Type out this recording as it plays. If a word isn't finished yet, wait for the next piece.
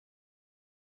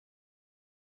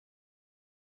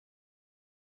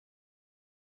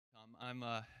I'm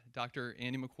Dr.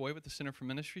 Andy McCoy with the Center for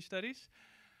Ministry Studies.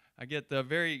 I get the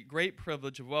very great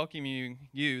privilege of welcoming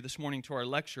you this morning to our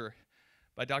lecture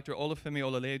by Dr. Olufemi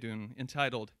Oluyedun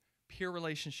entitled Peer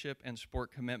Relationship and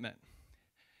Sport Commitment.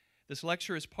 This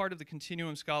lecture is part of the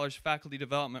Continuum Scholars Faculty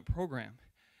Development Program,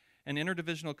 an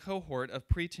interdivisional cohort of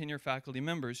pre-tenure faculty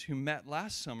members who met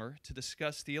last summer to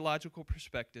discuss theological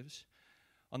perspectives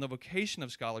on the vocation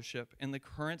of scholarship and the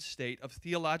current state of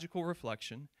theological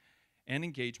reflection and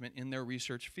engagement in their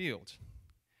research fields.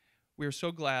 We are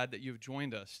so glad that you've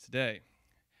joined us today.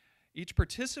 Each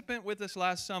participant with us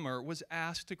last summer was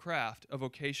asked to craft a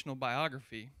vocational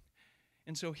biography,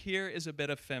 and so here is a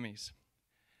bit of Femi's.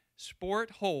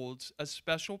 Sport holds a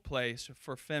special place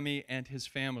for Femi and his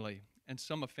family, and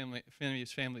some of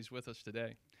Femi's families with us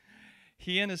today.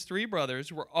 He and his three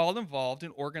brothers were all involved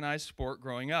in organized sport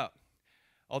growing up.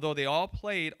 Although they all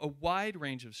played a wide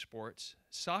range of sports,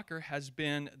 soccer has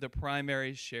been the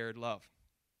primary shared love.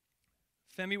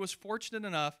 Femi was fortunate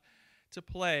enough to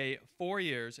play 4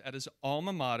 years at his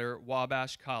alma mater,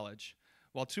 Wabash College,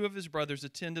 while two of his brothers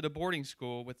attended a boarding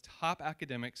school with top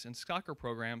academics and soccer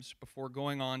programs before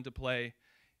going on to play,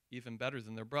 even better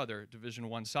than their brother,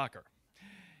 Division I soccer.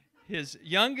 His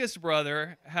youngest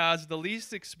brother has the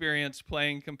least experience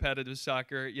playing competitive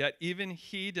soccer, yet even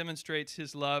he demonstrates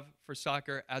his love for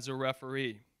soccer as a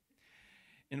referee.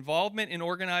 Involvement in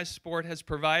organized sport has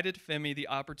provided Femi the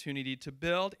opportunity to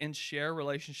build and share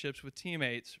relationships with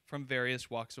teammates from various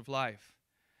walks of life.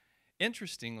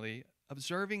 Interestingly,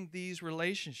 observing these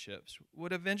relationships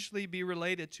would eventually be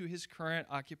related to his current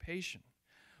occupation,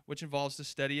 which involves the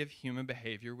study of human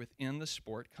behavior within the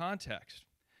sport context.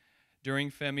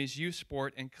 During Femi's youth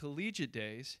sport and collegiate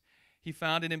days, he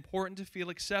found it important to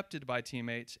feel accepted by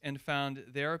teammates and found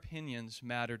their opinions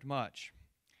mattered much.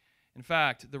 In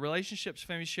fact, the relationships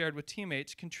Femi shared with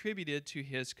teammates contributed to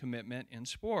his commitment in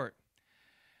sport.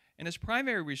 And his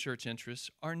primary research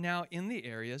interests are now in the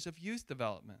areas of youth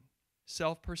development,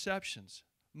 self-perceptions,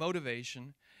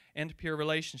 motivation, and peer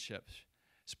relationships.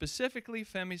 Specifically,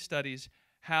 Femi studies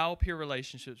how peer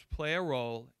relationships play a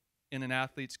role in an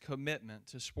athlete's commitment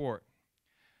to sport.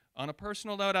 On a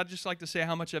personal note, I'd just like to say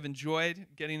how much I've enjoyed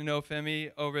getting to know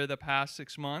Femi over the past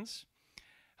 6 months,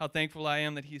 how thankful I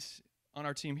am that he's on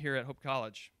our team here at Hope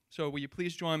College. So will you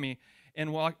please join me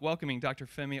in welcoming Dr.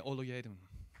 Olufemi Oluyedun.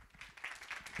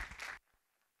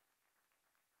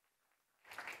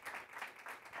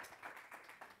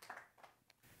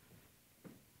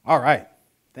 All right.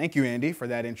 Thank you, Andy, for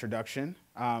that introduction.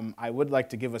 I would like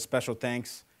to give a special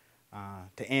thanks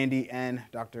to Andy and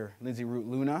Dr. Lindsay Root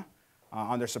Luna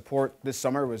on their support this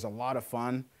summer. It was a lot of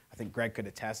fun. I think Greg could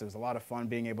attest. It was a lot of fun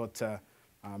being able to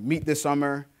meet this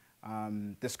summer,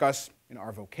 discuss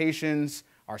our vocations,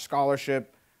 our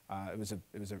scholarship. It was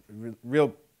a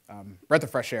real breath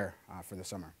of fresh air for the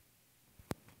summer.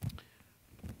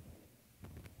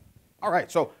 All right,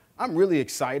 so I'm really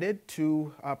excited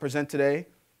to present today.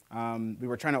 We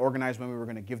were trying to organize when we were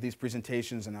going to give these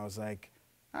presentations, and I was like,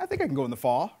 I think I can go in the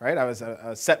fall, right? I was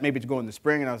set maybe to go in the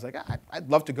spring, and I was like, I'd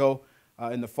love to go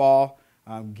in the fall,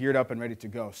 geared up and ready to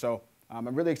go. So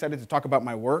I'm really excited to talk about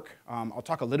my work. I'll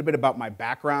talk a little bit about my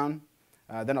background.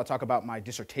 Then I'll talk about my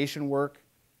dissertation work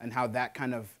and how that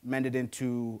kind of mended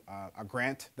into a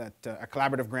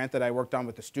collaborative grant that I worked on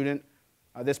with a student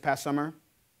this past summer.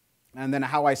 And then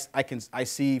how I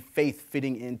see faith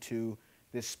fitting into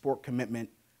this sport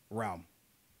commitment realm.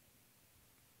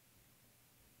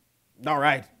 All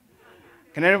right.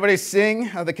 Can anybody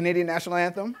sing the Canadian national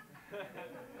anthem?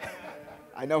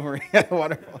 I know, Maria,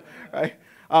 wonderful, right?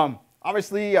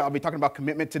 Obviously, I'll be talking about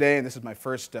commitment today, and this is my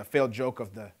first failed joke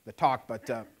of the talk, but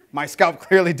my scalp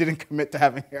clearly didn't commit to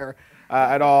having hair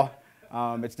at all.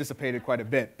 It's dissipated quite a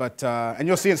bit, and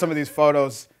you'll see in some of these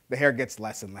photos, the hair gets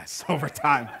less and less over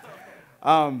time.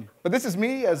 But this is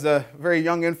me as a very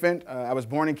young infant. I was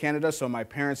born in Canada, so my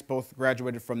parents both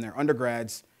graduated from their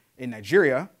undergrads in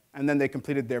Nigeria, and then they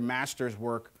completed their master's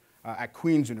work at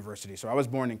Queen's University. So I was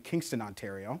born in Kingston,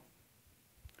 Ontario.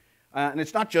 And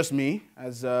it's not just me.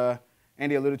 As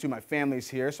Andy alluded to, my family's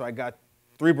here. So I got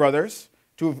 3 brothers,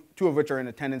 two of which are in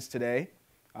attendance today.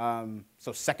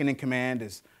 So second in command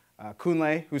is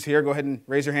Kunle, who's here. Go ahead and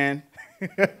raise your hand.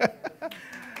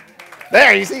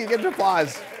 There, you see, you get an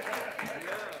applause.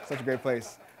 Such a great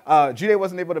place. Jide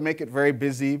wasn't able to make it, very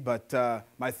busy, but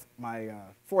my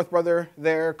 4th brother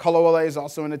there, Kolowole, is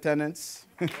also in attendance.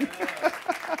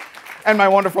 And my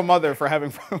wonderful mother for having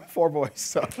 4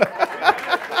 boys.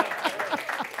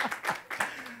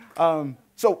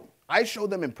 So I show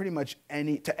them in pretty much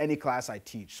any class I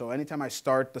teach. So anytime I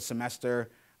start the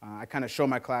semester, I kind of show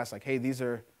my class like, hey, these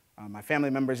are my family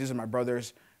members, these are my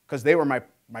brothers. because they were my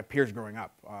peers growing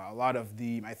up. A lot of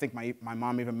I think my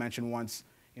mom even mentioned once,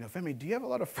 Femi, do you have a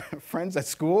lot of friends at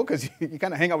school? Because you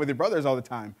kind of hang out with your brothers all the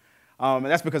time. And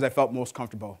that's because I felt most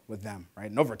comfortable with them, right?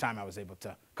 And over time, I was able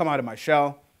to come out of my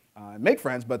shell and make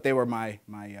friends, but they were my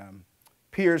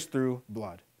peers through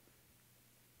blood.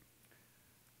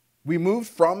 We moved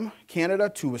from Canada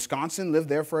to Wisconsin, lived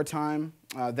there for a time,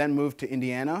 then moved to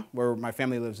Indiana, where my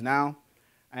family lives now.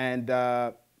 And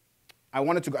I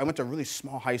went to a really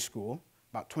small high school,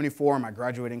 about 24 in my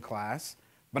graduating class.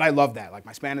 But I loved that. Like,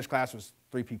 my Spanish class was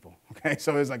 3 people, okay?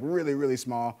 So it was like really, really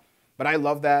small. But I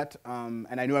loved that, and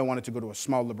I knew I wanted to go to a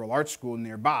small liberal arts school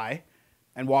nearby,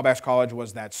 and Wabash College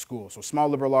was that school. So small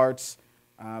liberal arts,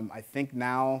 I think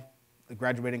now the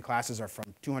graduating classes are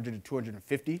from 200 to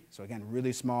 250, so again,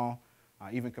 really small,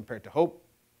 even compared to Hope.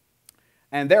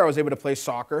 And there I was able to play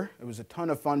soccer. It was a ton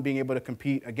of fun being able to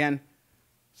compete. Again,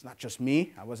 it's not just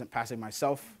me. I wasn't passing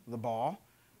myself the ball.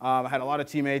 I had a lot of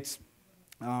teammates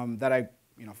that I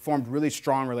formed really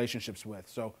strong relationships with.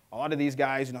 So a lot of these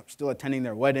guys, still attending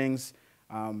their weddings.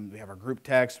 We have our group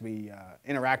text. We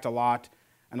interact a lot.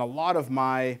 And a lot of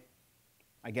my,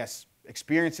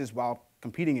 experiences while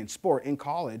competing in sport in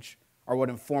college are what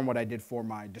informed what I did for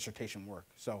my dissertation work.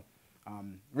 So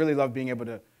really love being able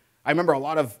to, I remember a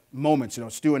lot of moments.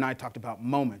 Stu and I talked about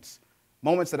moments.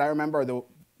 Moments that I remember are the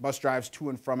bus drives to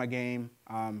and from a game,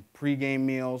 pre-game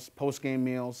meals, post-game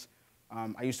meals.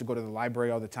 I used to go to the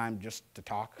library all the time just to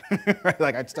talk.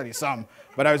 Like, I'd study some,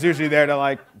 but I was usually there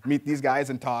to meet these guys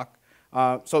and talk.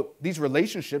 So these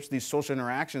relationships, these social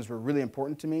interactions were really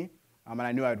important to me, and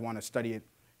I knew I'd want to study it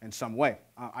in some way.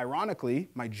 Ironically,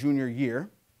 my junior year,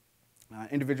 an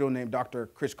individual named Dr.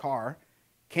 Chris Carr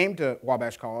came to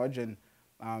Wabash College, and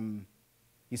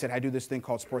he said, I do this thing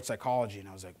called sports psychology. And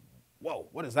I was like, whoa,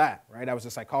 what is that? Right? I was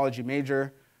a psychology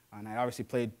major, and I obviously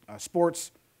played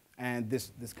sports. And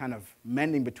this kind of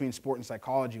mending between sport and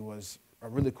psychology was a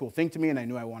really cool thing to me, and I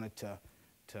knew I wanted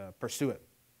to pursue it.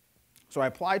 So I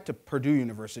applied to Purdue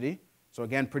University, so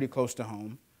again, pretty close to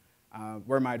home,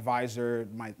 where my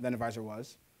then advisor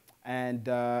was. And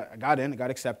I got in, I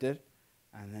got accepted,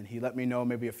 and then he let me know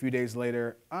maybe a few days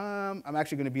later, I'm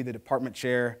actually going to be the department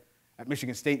chair at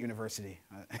Michigan State University.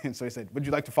 And so he said, would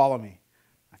you like to follow me?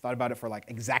 I thought about it for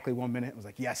exactly 1 minute. I was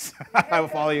like, yes, I will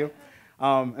follow you.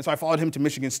 And so I followed him to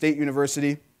Michigan State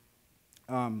University,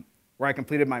 where I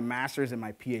completed my master's and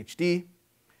my PhD.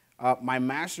 My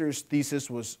master's thesis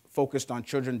was focused on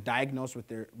children diagnosed with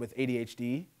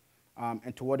ADHD,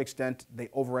 and to what extent they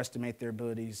overestimate their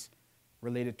abilities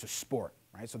related to sport.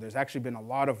 Right? So there's actually been a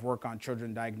lot of work on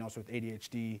children diagnosed with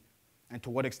ADHD, and to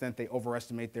what extent they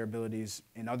overestimate their abilities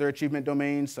in other achievement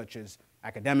domains, such as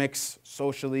academics,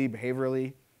 socially,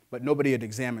 behaviorally, but nobody had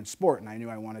examined sport, and I knew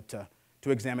I wanted to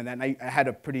examine that. And I had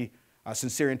a pretty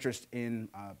sincere interest in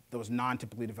those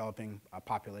non-typically developing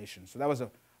populations. So that was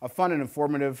a fun and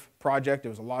informative project. It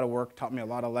was a lot of work, taught me a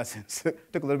lot of lessons.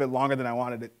 It took a little bit longer than I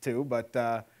wanted it to, but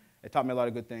it taught me a lot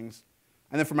of good things.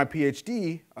 And then for my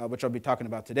PhD, which I'll be talking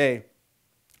about today,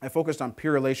 I focused on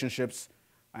peer relationships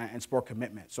and sport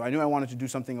commitment. So I knew I wanted to do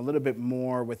something a little bit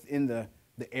more within the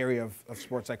area of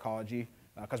sports psychology,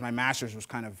 because my master's was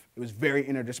it was very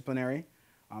interdisciplinary.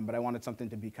 But I wanted something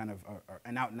to be kind of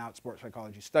an out-and-out sports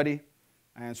psychology study.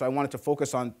 And so I wanted to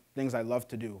focus on things I love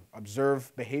to do,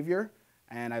 observe behavior,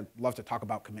 and I love to talk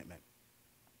about commitment.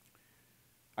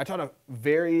 I taught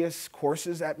various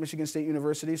courses at Michigan State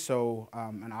University, so,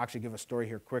 and I'll actually give a story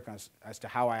here quick as to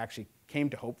how I actually came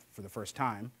to Hope for the first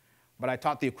time. But I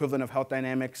taught the equivalent of health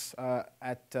dynamics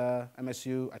at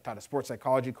MSU. I taught a sports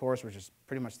psychology course, which is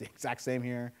pretty much the exact same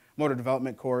here, motor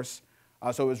development course.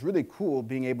 So it was really cool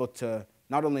being able to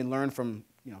not only learn from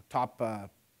top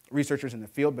researchers in the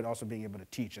field, but also being able to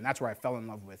teach. And that's where I fell in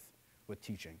love with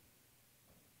teaching.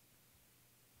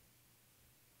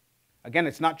 Again,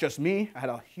 it's not just me. I had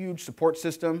a huge support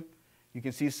system. You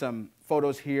can see some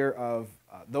photos here of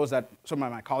some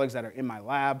of my colleagues that are in my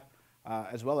lab,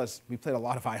 as well as we played a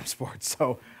lot of IM sports.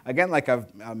 So again, like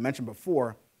I've mentioned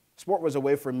before, sport was a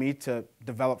way for me to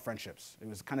develop friendships. It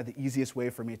was kind of the easiest way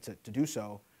for me to do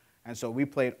so. And so we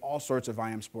played all sorts of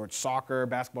IM sports, soccer,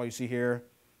 basketball you see here,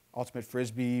 ultimate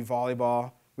frisbee,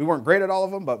 volleyball. We weren't great at all of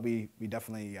them, but we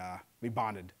definitely we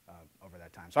bonded over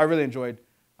that time. So I really enjoyed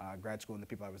grad school and the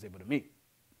people I was able to meet.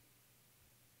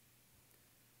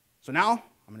 So now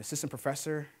I'm an assistant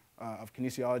professor of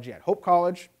kinesiology at Hope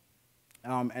College,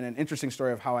 and an interesting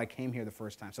story of how I came here the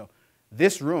first time. So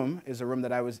this room is a room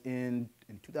that I was in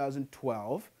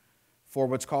 2012 for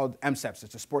what's called MSEPS.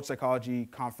 It's a sports psychology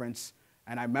conference.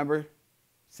 And I remember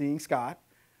seeing Scott,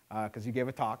 because you gave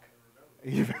a talk. I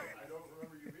don't remember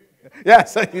you being here.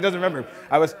 Yes, he doesn't remember.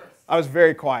 I was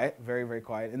very quiet, very, very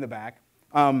quiet in the back.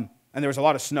 And there was a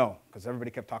lot of snow because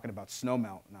everybody kept talking about snow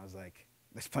melt. And I was like,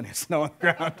 there's plenty of snow on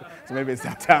the ground, so maybe it's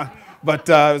downtown. But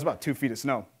it was about 2 feet of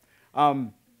snow.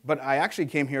 But I actually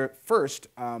came here first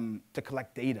to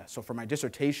collect data. So for my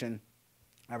dissertation,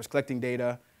 I was collecting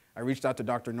data. I reached out to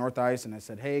Dr. Northice and I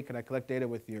said, hey, could I collect data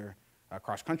with your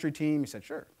cross-country team? He said,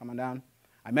 sure, come on down.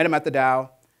 I met him at the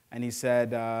Dow, and he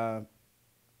said,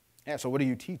 yeah, so what do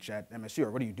you teach at MSU,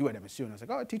 or what do you do at MSU? And I was like,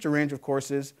 oh, I teach a range of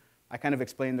courses. I kind of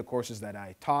explained the courses that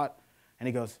I taught. And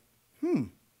he goes,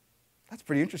 that's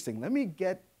pretty interesting. Let me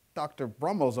get Dr.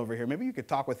 Brummels over here. Maybe you could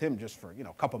talk with him just for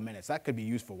a couple minutes. That could be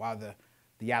useful while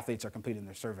the athletes are completing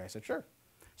their survey. I said, sure.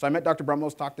 So I met Dr.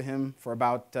 Brummels, talked to him for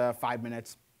about 5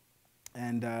 minutes.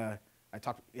 And I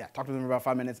talked with him for about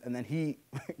 5 minutes. And then he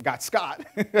got Scott,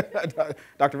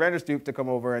 Dr. Vanderstoep, to come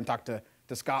over and talk to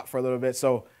Scott for a little bit.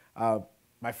 So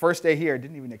my first day here, I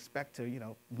didn't even expect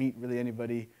to meet really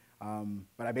anybody.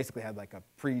 But I basically had like a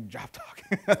pre-job talk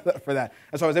for that.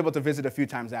 And so I was able to visit a few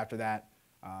times after that.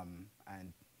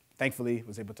 And thankfully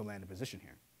was able to land a position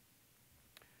here.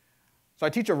 So I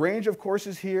teach a range of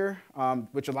courses here,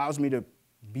 which allows me to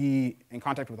be in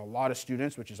contact with a lot of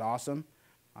students, which is awesome.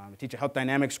 I teach a health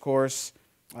dynamics course,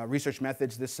 research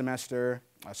methods this semester,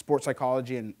 sports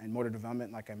psychology and motor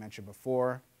development, like I mentioned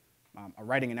before, a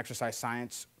writing and exercise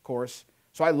science course.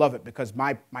 So I love it because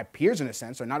my peers, in a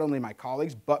sense, are not only my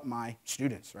colleagues, but my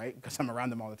students, right? Because I'm around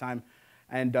them all the time.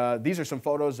 And these are some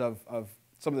photos of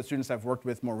some of the students I've worked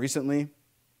with more recently,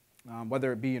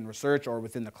 whether it be in research or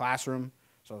within the classroom.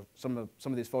 So some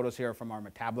of these photos here are from our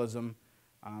metabolism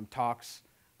talks.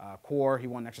 Core, he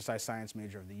won Exercise Science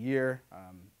Major of the Year.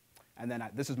 And then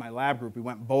this is my lab group. We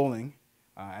went bowling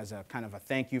as a kind of a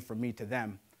thank you from me to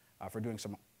them for doing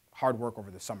some hard work over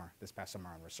the summer, this past summer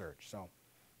on research. So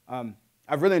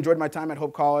I've really enjoyed my time at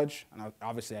Hope College, and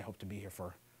obviously I hope to be here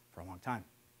for a long time.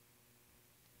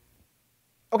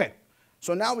 Okay,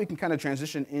 so now we can kind of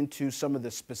transition into some of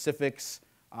the specifics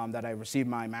that I received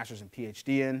my master's and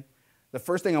PhD in. The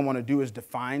first thing I want to do is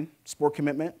define sport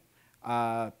commitment.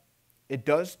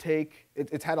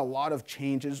 It's had a lot of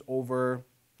changes over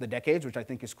the decades, which I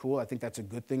think is cool. I think that's a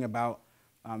good thing about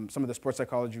some of the sports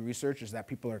psychology research is that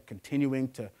people are continuing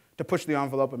to push the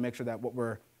envelope and make sure that what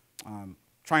we're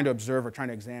trying to observe or trying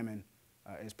to examine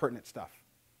is pertinent stuff.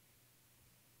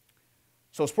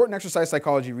 So sport and exercise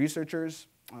psychology researchers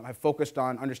have focused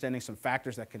on understanding some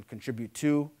factors that can contribute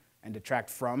to and detract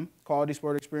from quality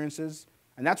sport experiences.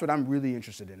 And that's what I'm really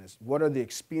interested in, is what are the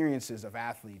experiences of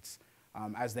athletes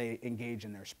as they engage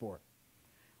in their sport.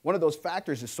 One of those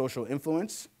factors is social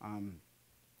influence.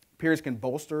 Peers can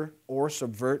bolster or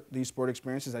subvert these sport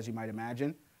experiences, as you might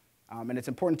imagine. And it's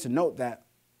important to note that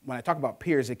when I talk about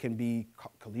peers, it can be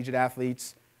collegiate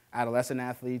athletes, adolescent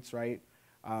athletes, right?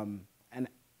 And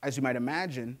as you might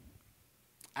imagine,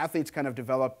 athletes kind of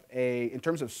develop in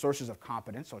terms of sources of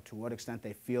competence, so to what extent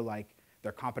they feel like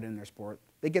they're competent in their sport,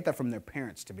 they get that from their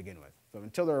parents to begin with. So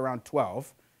until they're around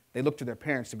 12, they look to their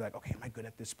parents to be like, okay, am I good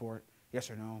at this sport? Yes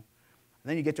or no? And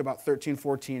then you get to about 13,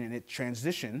 14, and it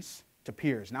transitions to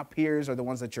peers. Now peers are the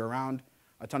ones that you're around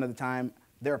a ton of the time.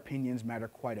 Their opinions matter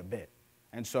quite a bit.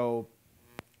 And so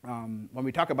when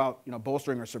we talk about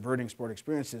bolstering or subverting sport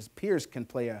experiences, peers can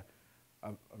play a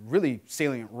really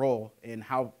salient role in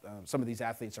how some of these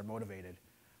athletes are motivated.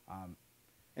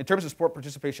 In terms of sport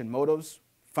participation motives,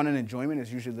 fun and enjoyment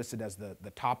is usually listed as the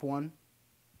top one.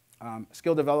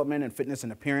 Skill development and fitness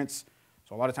and appearance.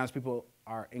 So a lot of times people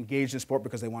are engaged in sport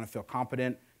because they want to feel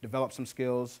competent, develop some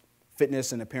skills.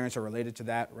 Fitness and appearance are related to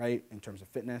that, right, in terms of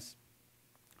fitness.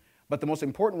 But the most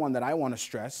important one that I want to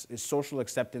stress is social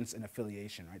acceptance and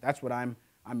affiliation, right? That's what I'm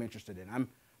interested in.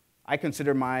 I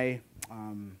consider my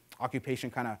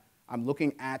occupation I'm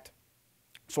looking at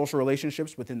social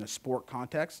relationships within the sport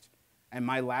context, and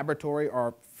my laboratory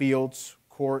are fields,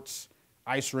 courts,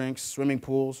 ice rinks, swimming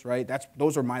pools, right?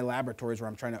 Those are my laboratories where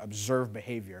I'm trying to observe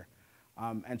behavior.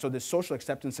 And so this social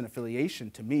acceptance and affiliation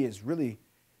to me is really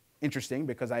interesting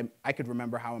because I could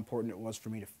remember how important it was for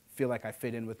me to feel like I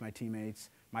fit in with my teammates,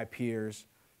 my peers.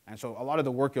 And so a lot of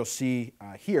the work you'll see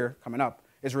here coming up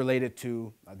is related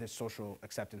to this social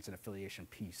acceptance and affiliation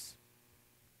piece.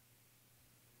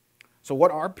 So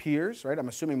what are peers, right? I'm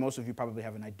assuming most of you probably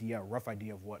have a rough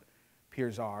idea of what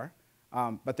peers are.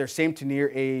 But they're same to near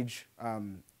age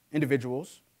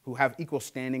individuals who have equal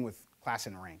standing with class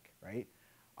and rank, right?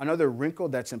 Another wrinkle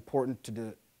that's important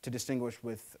to distinguish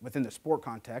within the sport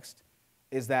context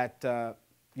is that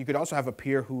you could also have a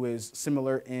peer who is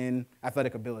similar in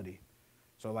athletic ability.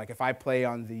 So like if I'm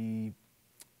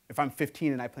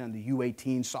 15 and I play on the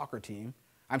U18 soccer team,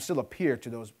 I'm still a peer to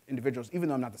those individuals, even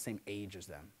though I'm not the same age as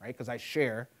them, right? Because I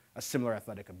share a similar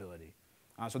athletic ability.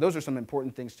 So those are some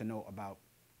important things to know about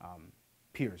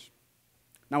peers.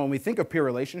 Now, when we think of peer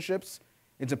relationships,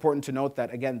 it's important to note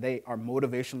that, again, they are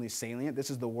motivationally salient. This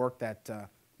is the work that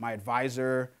my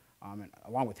advisor, and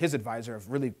along with his advisor, have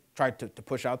really tried to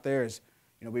push out there. Is,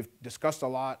 we've discussed a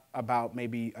lot about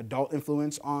maybe adult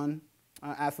influence on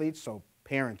athletes, so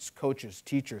parents, coaches,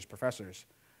 teachers, professors,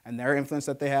 and their influence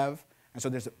that they have. And so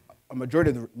there's a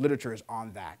majority of the literature is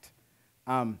on that.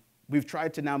 We've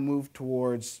tried to now move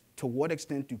towards, to what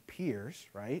extent do peers,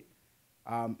 right,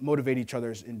 motivate each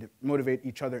other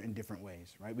in different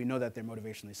ways, right? We know that they're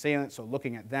motivationally salient, so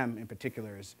looking at them in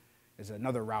particular is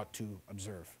another route to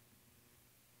observe.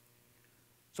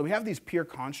 So we have these peer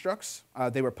constructs.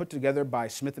 They were put together by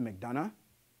Smith and McDonough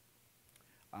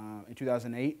in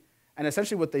 2008. And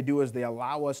essentially what they do is they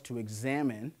allow us to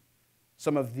examine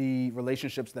some of the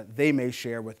relationships that they may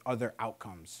share with other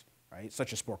outcomes, right,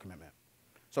 such as sport commitment.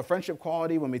 So friendship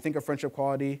quality, when we think of friendship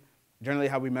quality, generally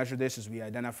how we measure this is we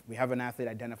have an athlete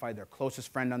identify their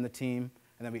closest friend on the team,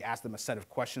 and then we ask them a set of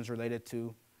questions related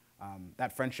to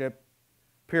that friendship.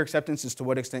 Peer acceptance is to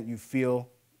what extent you feel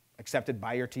accepted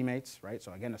by your teammates, right?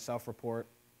 So again, a self-report.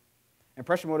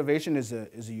 Impression motivation is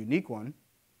a unique one.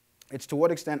 It's to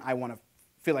what extent I want to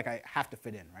feel like I have to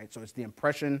fit in, right? So it's the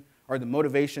impression or the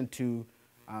motivation to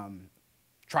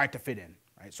try to fit in,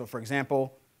 right? So for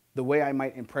example, the way I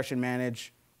might impression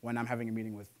manage when I'm having a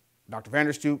meeting with Dr.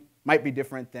 Vanderstoep might be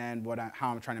different than how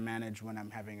I'm trying to manage when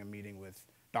I'm having a meeting with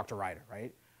Dr. Ryder,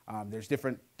 right? There's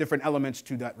different elements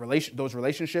to those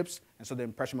relationships, and so the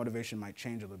impression motivation might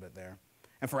change a little bit there.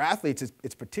 And for athletes,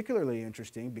 it's particularly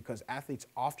interesting because athletes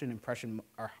often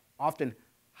have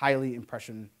high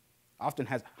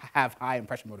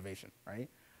impression motivation, right?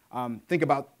 Think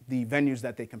about the venues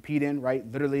that they compete in, right?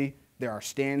 Literally, there are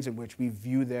stands in which we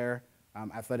view their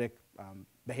athletic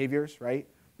behaviors, right?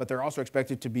 But they're also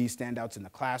expected to be standouts in the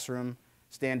classroom,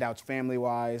 standouts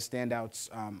family-wise, standouts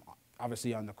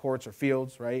obviously on the courts or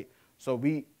fields, right? So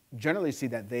we generally see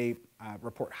that they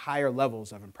report higher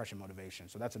levels of impression motivation.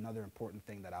 So that's another important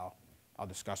thing that I'll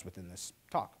discuss within this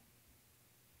talk.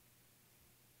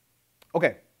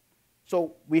 Okay,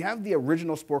 so we have the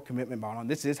original sport commitment model, and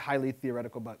this is highly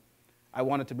theoretical, but I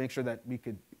wanted to make sure that we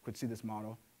could see this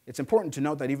model. It's important to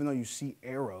note that even though you see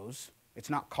arrows, it's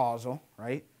not causal,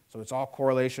 right? So it's all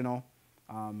correlational.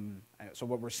 So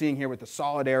what we're seeing here with the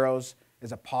solid arrows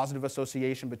is a positive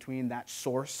association between that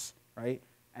source, right,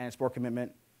 and sport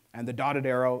commitment. And the dotted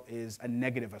arrow is a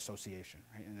negative association,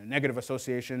 right? And a negative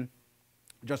association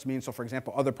just means, so for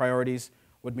example, other priorities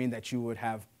would mean that you would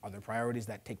have other priorities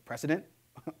that take precedent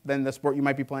than the sport you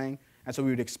might be playing. And so we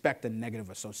would expect a negative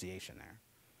association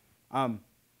there.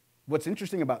 What's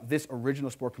interesting about this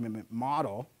original sport commitment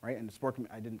model, right, and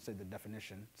I didn't say the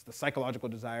definition, it's the psychological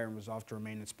desire and resolve to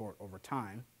remain in sport over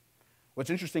time. What's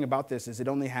interesting about this is it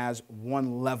only has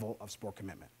one level of sport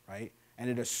commitment, right? And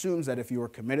it assumes that if you are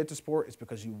committed to sport, it's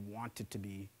because you wanted to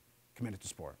be committed to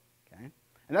sport, okay?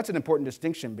 And that's an important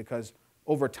distinction because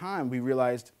over time we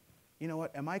realized, you know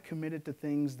what, am I committed to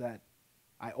things that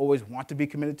I always want to be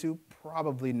committed to?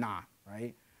 Probably not,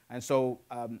 right? And so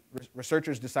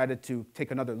researchers decided to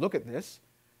take another look at this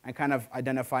and kind of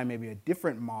identify maybe a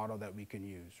different model that we can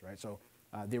use, right? So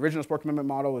the original sport commitment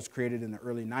model was created in the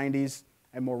early 90s,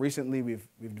 and more recently we've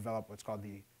developed what's called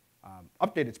the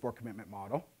updated sport commitment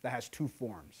model that has two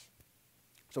forms.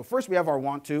 So first we have our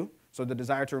want to, so the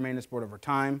desire to remain in sport over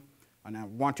time, and a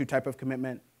want to type of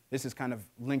commitment. This is kind of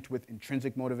linked with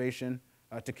intrinsic motivation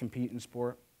to compete in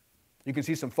sport. You can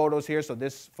see some photos here. So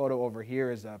this photo over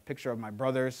here is a picture of my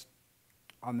brothers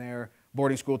on their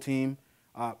boarding school team.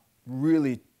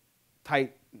 Really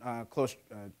tight,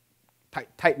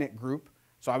 tight-knit group.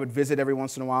 So I would visit every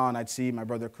once in a while, and I'd see my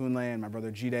brother Kunle and my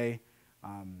brother Jide,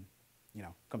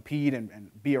 compete and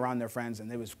be around their friends.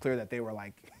 And it was clear that they were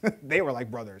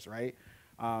like brothers, right?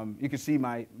 You can see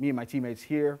me and my teammates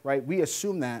here, right? We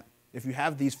assume that if you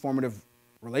have these formative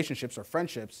relationships or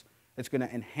friendships, it's going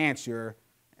to enhance your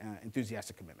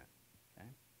enthusiastic commitment. Okay?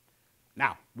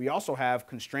 Now, we also have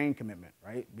constrained commitment,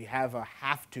 right? We have a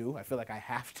have to, I feel like I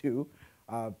have to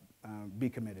be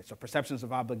committed. So perceptions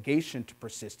of obligation to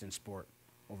persist in sport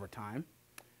over time.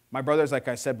 My brothers, like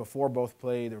I said before,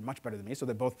 they're much better than me, so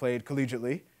they both played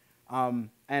collegiately. And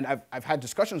I've had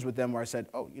discussions with them where I said,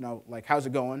 how's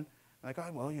it going? Like,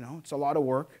 oh, well, it's a lot of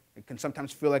work. It can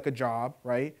sometimes feel like a job,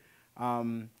 right?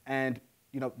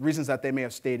 Reasons that they may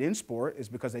have stayed in sport is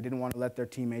because they didn't want to let their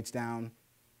teammates down.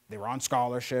 They were on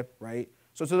scholarship, right?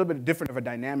 So it's a little bit different of a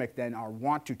dynamic than our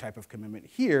want to type of commitment.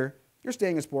 Here, you're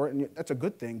staying in sport, and that's a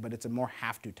good thing, but it's a more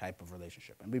have to type of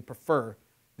relationship. And we prefer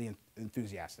the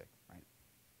enthusiastic, right?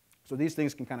 So these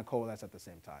things can kind of coalesce at the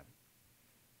same time.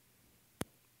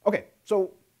 Okay,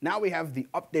 so now we have the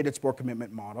updated sport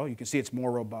commitment model. You can see it's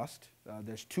more robust.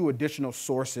 There's 2 additional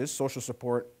sources, social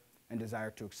support and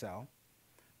desire to excel.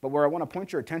 But where I want to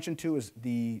point your attention to is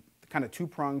the kind of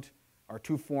 2-pronged or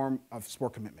 2-form of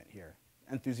sport commitment here,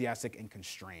 enthusiastic and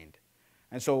constrained.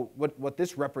 And so what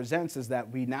this represents is that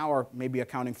we now are maybe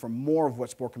accounting for more of what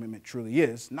sport commitment truly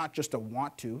is, not just a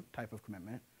want-to type of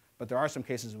commitment, but there are some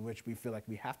cases in which we feel like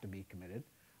we have to be committed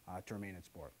to remain in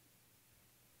sport.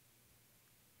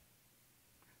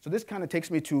 So this kind of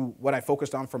takes me to what I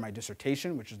focused on for my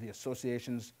dissertation, which is the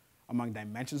associations among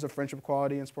dimensions of friendship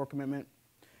quality and sport commitment.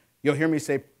 You'll hear me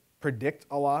say predict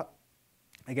a lot.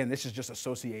 Again, this is just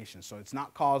association, so it's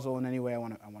not causal in any way. I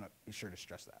want to be sure to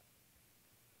stress that.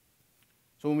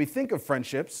 So when we think of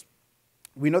friendships,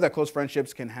 we know that close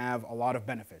friendships can have a lot of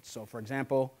benefits. So for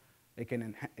example, it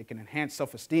can enhance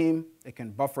self-esteem, it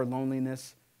can buffer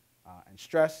loneliness and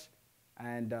stress,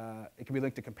 and it can be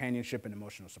linked to companionship and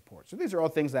emotional support. So these are all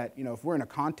things that, if we're in a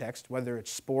context, whether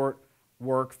it's sport,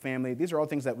 work, family, these are all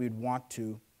things that we'd want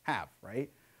to have,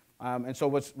 right? And so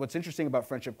what's interesting about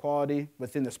friendship quality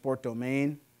within the sport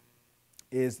domain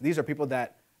is these are people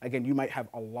that, again, you might have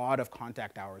a lot of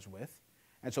contact hours with.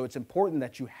 And so it's important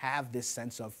that you have this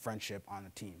sense of friendship on the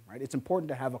team, right? It's important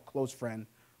to have a close friend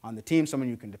on the team, someone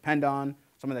you can depend on,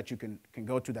 someone that you can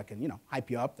go to that can, hype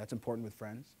you up. That's important with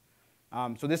friends.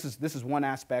 So this is one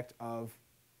aspect of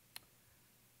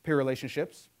peer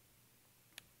relationships.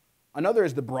 Another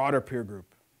is the broader peer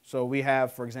group. So we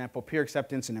have, for example, peer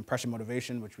acceptance and impression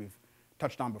motivation, which we've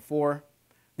touched on before.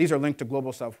 These are linked to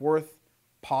global self-worth,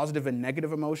 positive and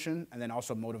negative emotion, and then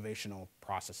also motivational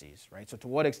processes, right? So to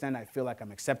what extent I feel like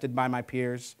I'm accepted by my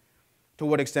peers, to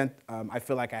what extent I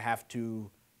feel like I have to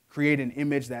create an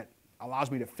image that allows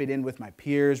me to fit in with my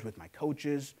peers, with my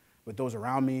coaches, with those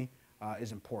around me,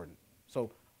 is important.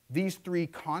 So these 3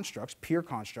 constructs, peer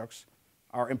constructs,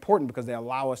 are important because they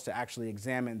allow us to actually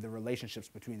examine the relationships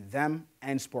between them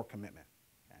and sport commitment.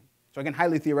 Okay? So again,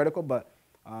 highly theoretical, but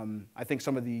I think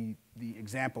some of the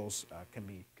examples can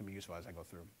be useful as I go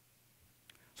through.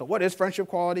 So what is friendship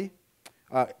quality?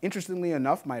 Interestingly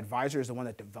enough, my advisor is the one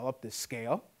that developed this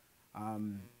scale.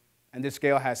 And this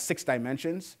scale has 6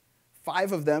 dimensions.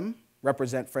 5 of them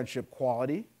represent friendship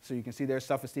quality. So you can see there's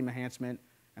self-esteem enhancement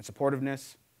and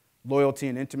supportiveness, loyalty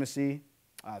and intimacy,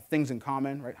 things in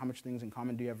common, right? How much things in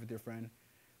common do you have with your friend?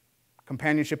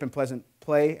 Companionship and pleasant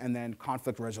play, and then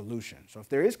conflict resolution. So if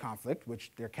there is conflict,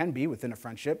 which there can be within a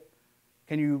friendship,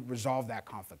 can you resolve that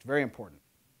conflict? Very important.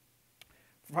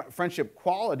 Friendship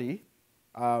quality,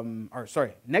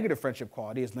 negative friendship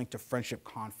quality is linked to friendship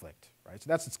conflict, right? So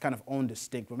that's its kind of own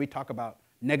distinct. When we talk about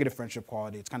negative friendship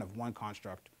quality, it's kind of one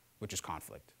construct, which is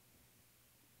conflict.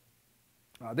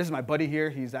 This is my buddy here.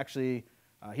 He's actually,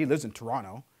 he lives in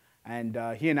Toronto. And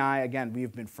he and I, again,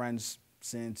 we've been friends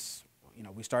since,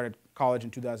 we started college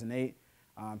in 2008,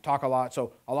 talk a lot.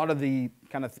 So a lot of the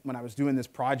kind of, when I was doing this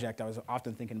project, I was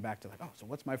often thinking back to like, oh, so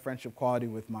what's my friendship quality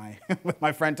with my, with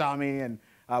my friend Tommy? And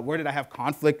where did I have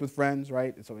conflict with friends,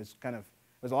 right? And so it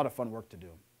was a lot of fun work to do.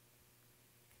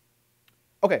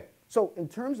 Okay, so in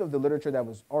terms of the literature that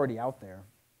was already out there,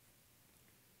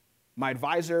 my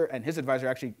advisor and his advisor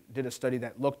actually did a study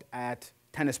that looked at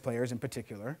tennis players in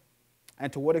particular,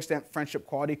 and to what extent friendship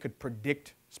quality could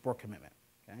predict sport commitment.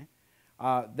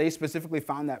 Okay? They specifically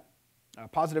found that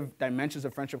positive dimensions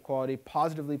of friendship quality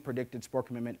positively predicted sport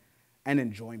commitment and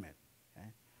enjoyment. Okay?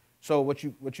 So what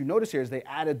you notice here is they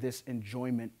added this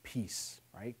enjoyment piece,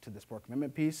 right, to the sport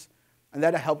commitment piece, and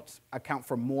that helped account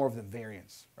for more of the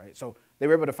variance, right? So they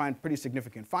were able to find pretty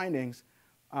significant findings,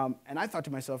 and I thought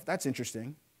to myself, that's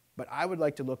interesting, but I would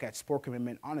like to look at sport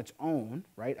commitment on its own,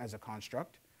 right, as a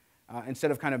construct,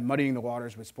 instead of kind of muddying the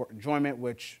waters with sport enjoyment,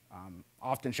 which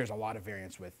often shares a lot of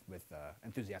variance with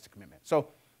enthusiastic commitment. So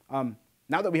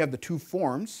now that we have the 2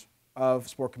 forms of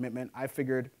sport commitment, I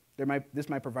figured this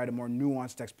might provide a more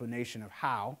nuanced explanation of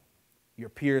how your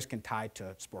peers can tie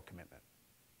to sport commitment.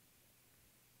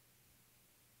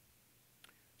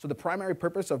 So the primary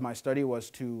purpose of my study was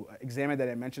to examine the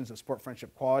dimensions of sport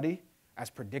friendship quality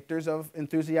as predictors of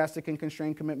enthusiastic and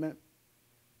constrained commitment.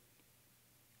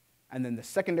 And then the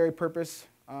secondary purpose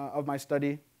of my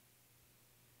study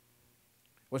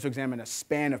was to examine a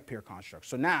span of peer constructs.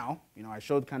 So now, I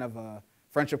showed kind of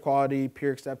friendship quality,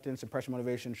 peer acceptance, impression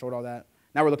motivation, showed all that.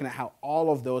 Now we're looking at how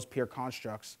all of those peer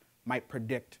constructs might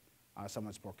predict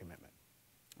someone's sport commitment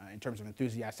in terms of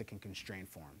enthusiastic and constrained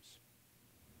forms.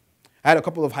 I had a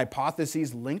couple of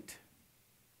hypotheses linked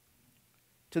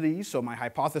to these. So my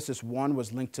hypothesis 1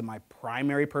 was linked to my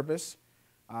primary purpose.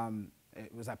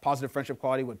 It was that positive friendship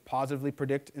quality would positively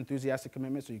predict enthusiastic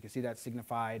commitment. So you can see that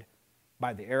signified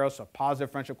by the arrow. So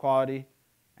positive friendship quality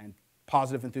and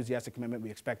positive enthusiastic commitment,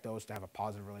 we expect those to have a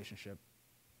positive relationship.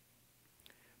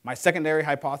 My secondary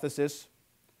hypothesis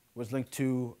was linked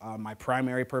to my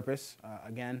primary purpose,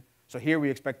 again. So here we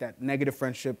expect that negative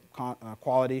friendship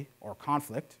quality or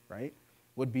conflict, right,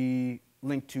 would be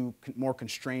linked to more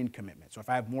constrained commitment. So if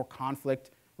I have more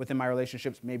conflict within my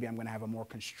relationships, maybe I'm going to have a more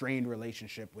constrained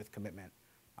relationship with commitment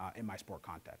in my sport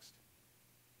context.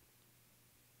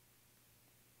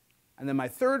 And then my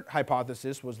third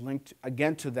hypothesis was linked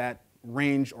again to that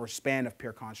range or span of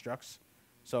peer constructs.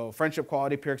 So friendship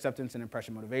quality, peer acceptance, and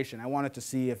impression motivation. I wanted to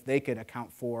see if they could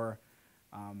account for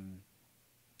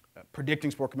predicting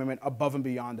sport commitment above and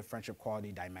beyond the friendship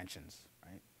quality dimensions.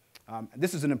 Right?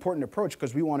 This is an important approach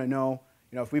because we want to know,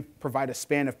 if we provide a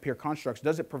span of peer constructs,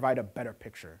 does it provide a better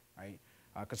picture, right?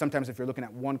 Because sometimes if you're looking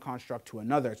at one construct to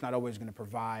another, it's not always going to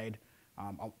provide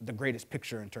the greatest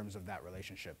picture in terms of that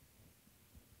relationship.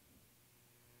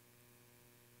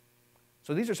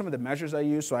 So these are some of the measures I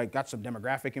use. So I got some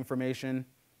demographic information.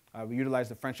 We utilized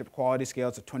the friendship quality scale.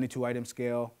 It's a 22-item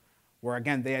scale where,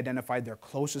 again, they identified their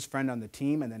closest friend on the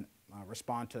team and then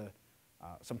respond to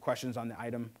some questions on the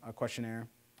item questionnaire.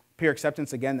 Peer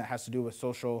acceptance, again, that has to do with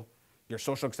your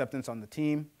social acceptance on the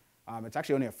team. It's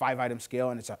actually only a 5-item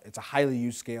scale, and it's a highly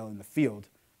used scale in the field,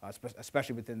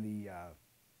 especially within the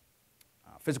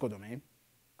physical domain.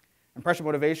 Impression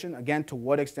motivation, again, to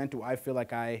what extent do I feel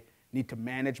like I need to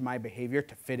manage my behavior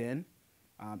to fit in?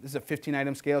 This is a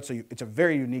 15-item scale, so it's a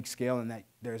very unique scale in that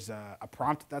there's a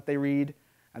prompt that they read,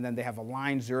 and then they have a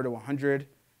line 0 to 100,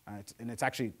 and it's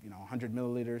actually 100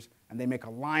 milliliters, and they make a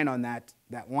line on that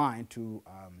line to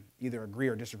either agree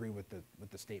or disagree with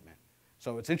the statement.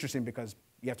 So it's interesting because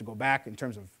you have to go back in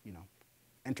terms of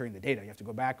entering the data. You have to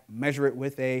go back, measure it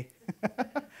with a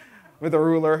with a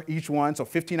ruler, each one. So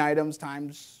 15 items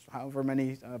times however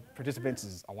many participants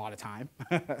is a lot of time.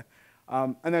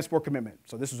 And then sport commitment.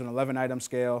 So this was an 11-item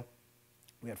scale.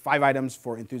 We had 5 items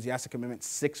for enthusiastic commitment,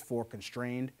 6 for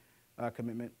constrained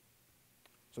commitment.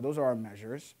 So those are our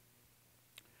measures.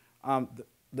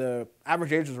 The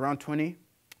average age was around 20.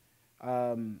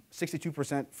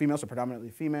 62% female, so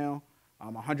predominantly female.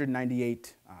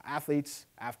 198 athletes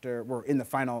were in the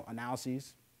final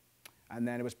analyses. And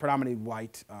then it was predominantly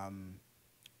white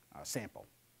sample.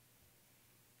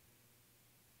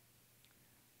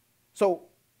 So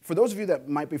for those of you that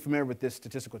might be familiar with this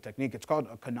statistical technique, it's called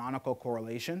a canonical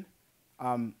correlation.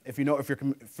 If you're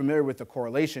familiar with the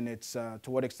correlation, it's to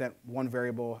what extent one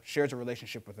variable shares a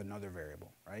relationship with another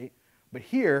variable, right? But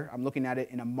here, I'm looking at it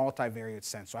in a multivariate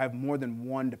sense. So I have more than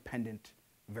one dependent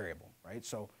variable, right?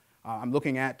 So I'm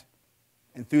looking at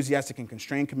enthusiastic and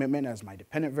constrained commitment as my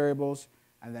dependent variables,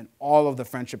 and then all of the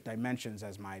friendship dimensions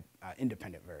as my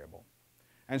independent variable.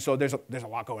 And so there's a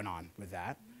lot going on with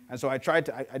that. And so I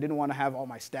didn't want to have all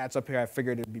my stats up here. I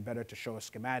figured it would be better to show a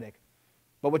schematic.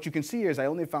 But what you can see here is I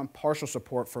only found partial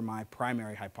support for my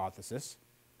primary hypothesis.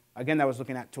 Again, that was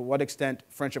looking at to what extent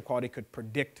friendship quality could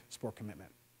predict sport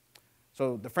commitment.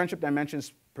 So the friendship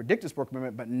dimensions predicted sport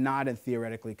commitment, but not in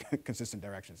theoretically consistent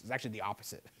directions. It's actually the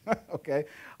opposite, okay?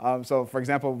 So for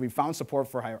example, we found support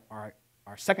for our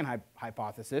second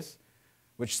hypothesis,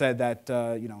 which said that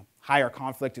higher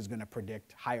conflict is going to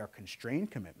predict higher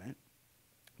constrained commitment.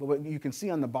 But what you can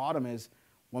see on the bottom is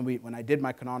when I did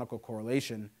my canonical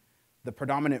correlation, the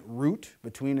predominant root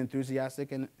between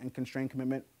enthusiastic and constrained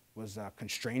commitment was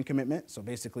constrained commitment. So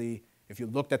basically, if you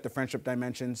looked at the friendship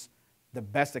dimensions, the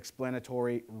best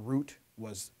explanatory root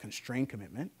was constrained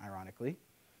commitment, ironically.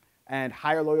 And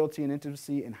higher loyalty and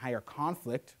intimacy and higher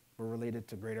conflict were related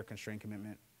to greater constrained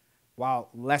commitment, while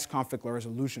less conflict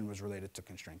resolution was related to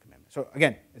constrained commitment. So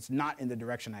again, it's not in the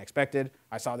direction I expected.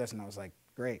 I saw this and I was like,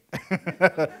 great.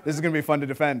 This is going to be fun to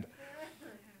defend.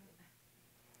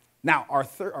 Now,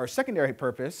 our secondary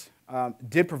purpose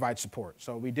did provide support.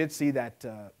 So we did see that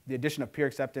the addition of peer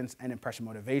acceptance and impression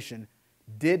motivation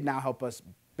did now help us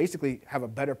basically have a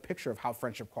better picture of how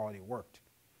friendship quality worked.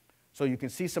 So you can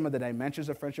see some of the dimensions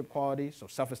of friendship quality, so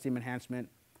self-esteem enhancement,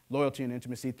 loyalty and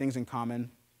intimacy, things in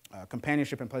common,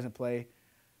 companionship and pleasant play.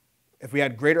 If we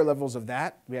had greater levels of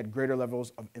that, we had greater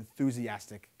levels of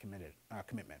enthusiastic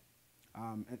commitment.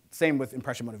 And same with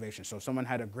impression motivation. So if someone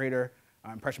had a greater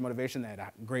impression motivation, they had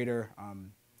a greater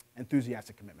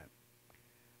enthusiastic commitment.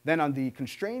 Then on the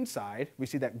constrained side, we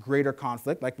see that greater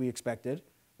conflict, like we expected,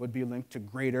 would be linked to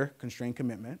greater constrained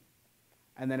commitment.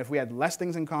 And then if we had less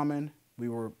things in common, we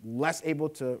were less able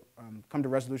to come to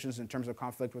resolutions in terms of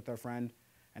conflict with our friend.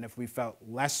 And if we felt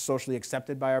less socially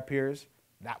accepted by our peers,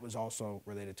 that was also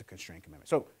related to constrained commitment.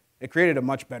 So it created a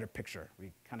much better picture.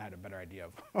 We kind of had a better idea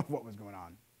of what was going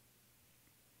on.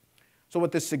 So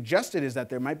what this suggested is that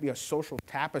there might be a social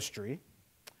tapestry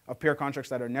of peer constructs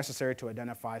that are necessary to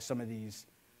identify some of these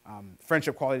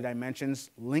friendship quality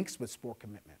dimensions, links with sport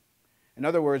commitment. In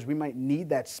other words, we might need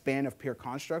that span of peer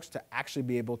constructs to actually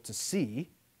be able to see,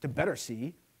 to better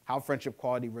see, how friendship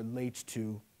quality relates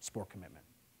to sport commitment.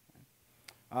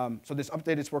 So this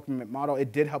updated sport commitment model,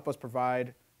 it did help us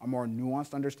provide a more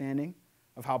nuanced understanding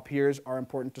of how peers are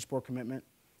important to sport commitment.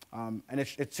 And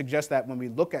it suggests that when we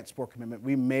look at sport commitment,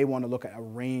 we may want to look at a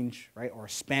range, right, or a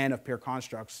span of peer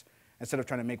constructs instead of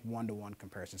trying to make one-to-one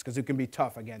comparisons, because it can be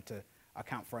tough, again, to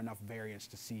account for enough variance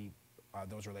to see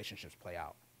those relationships play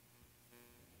out.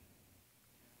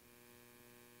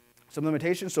 Some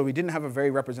limitations, so we didn't have a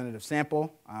very representative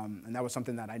sample, and that was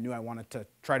something that I knew I wanted to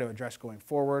try to address going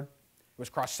forward. It was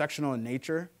cross-sectional in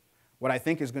nature. What I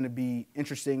think is going to be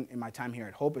interesting in my time here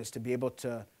at Hope is to be able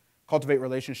to cultivate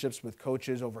relationships with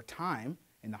coaches over time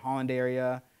in the Holland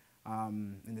area,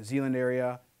 in the Zeeland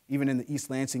area, even in the East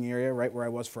Lansing area, right where I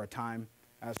was for a time,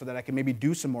 so that I can maybe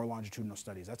do some more longitudinal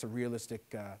studies. That's a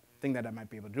realistic thing that I might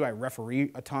be able to do. I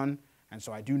referee a ton, and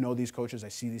so I do know these coaches. I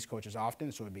see these coaches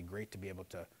often, so it would be great to be able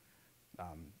to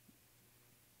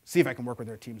see if I can work with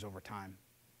their teams over time.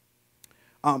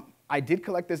 I did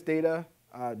collect this data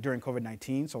during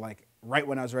COVID-19, so like right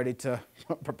when I was ready to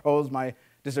propose my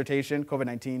dissertation,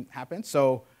 COVID-19 happened.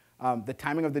 So the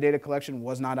timing of the data collection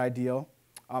was not ideal.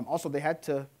 Also, they had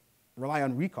to rely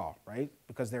on recall, right?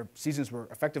 Because their seasons were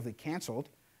effectively canceled,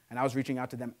 and I was reaching out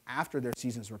to them after their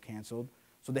seasons were canceled.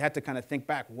 So they had to kind of think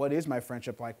back, what is my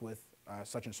friendship like with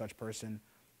such and such person?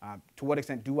 To what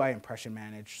extent do I impression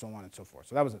manage, so on and so forth.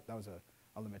 So that was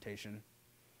a limitation.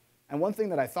 And one thing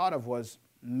that I thought of was,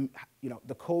 the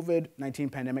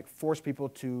COVID-19 pandemic forced people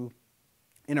to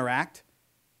interact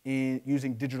in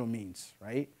using digital means,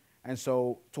 right? And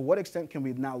so to what extent can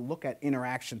we now look at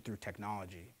interaction through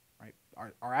technology, right?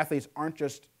 Our athletes aren't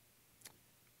just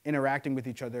interacting with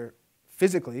each other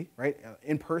physically, right,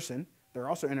 in person. They're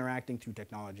also interacting through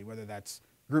technology, whether that's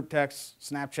group text,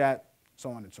 Snapchat,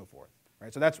 so on and so forth,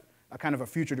 right? So that's a kind of a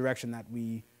future direction that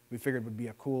we figured would be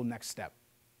a cool next step.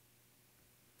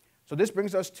 So this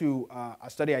brings us to a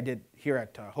study I did here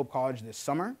at Hope College this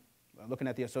summer, looking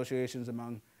at the associations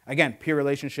among, again, peer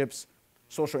relationships,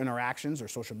 social interactions or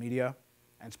social media,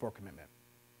 and sport commitment.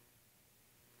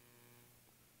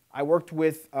 I worked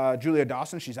with Julia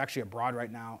Dawson. She's actually abroad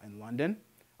right now in London,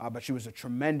 but she was a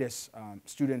tremendous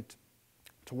student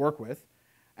to work with.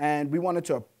 And we wanted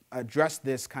to address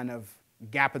this kind of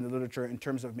gap in the literature in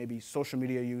terms of maybe social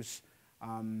media use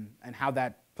and how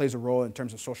that plays a role in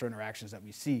terms of social interactions that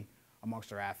we see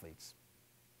amongst our athletes.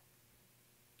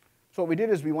 So what we did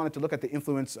is we wanted to look at the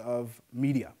influence of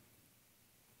media.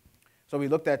 So we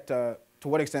looked at to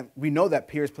what extent we know that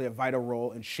peers play a vital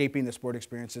role in shaping the sport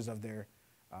experiences of their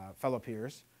fellow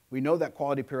peers. We know that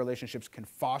quality peer relationships can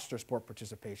foster sport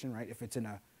participation, right, if it's in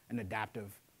an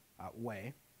adaptive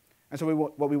way. And so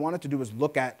what we wanted to do was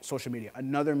look at social media,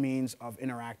 another means of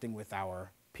interacting with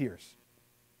our peers.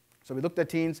 So we looked at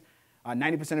teens.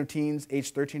 90% of teens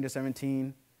aged 13 to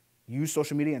 17 use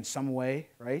social media in some way,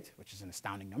 right, which is an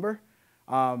astounding number.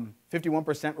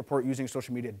 51% report using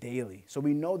social media daily. So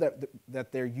we know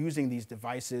that they're using these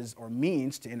devices or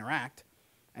means to interact,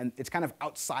 and it's kind of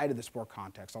outside of the sport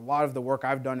context. A lot of the work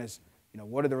I've done is,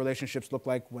 what do the relationships look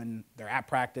like when they're at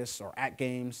practice or at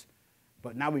games?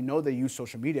 But now we know they use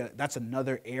social media. That's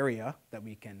another area that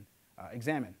we can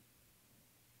examine.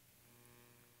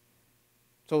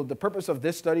 So the purpose of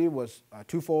this study was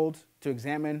twofold: to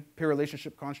examine peer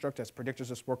relationship construct as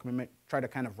predictors of sport commitment, try to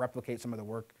kind of replicate some of the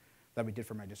work that we did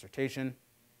for my dissertation,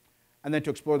 and then to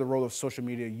explore the role of social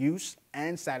media use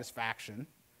and satisfaction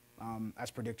as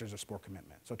predictors of sport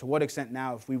commitment. So to what extent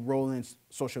now, if we roll in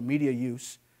social media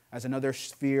use as another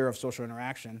sphere of social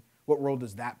interaction, what role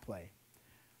does that play?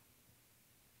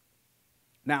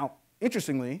 Now,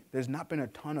 interestingly, there's not been a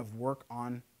ton of work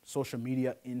on social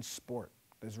media in sport.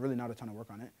 There's really not a ton of work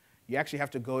on it. You actually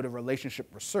have to go to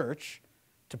relationship research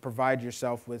to provide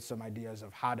yourself with some ideas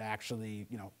of how to actually,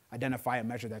 identify a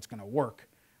measure that's going to work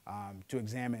to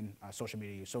examine social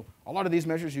media use. So a lot of these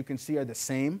measures you can see are the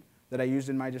same that I used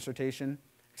in my dissertation,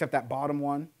 except that bottom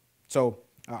one. So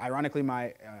ironically,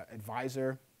 my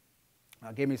advisor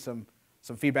gave me some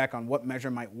feedback on what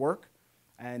measure might work,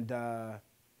 and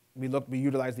we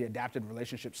utilized the adapted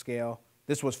relationship scale.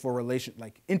 This was for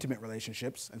intimate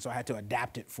relationships, and so I had to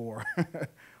adapt it for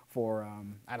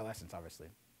adolescents, obviously.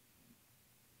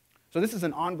 So this is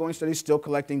an ongoing study, still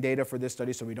collecting data for this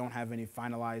study, so we don't have any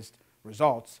finalized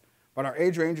results. But our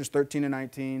age range is 13 to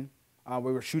 19.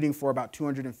 We were shooting for about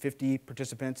 250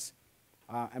 participants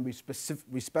and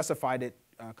we specified it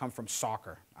come from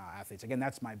soccer athletes. Again,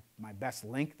 that's my best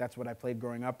link. That's what I played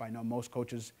growing up. I know most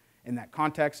coaches in that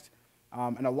context.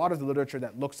 And a lot of the literature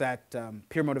that looks at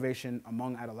peer motivation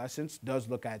among adolescents does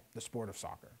look at the sport of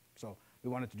soccer. So we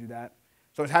wanted to do that.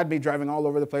 So it's had me driving all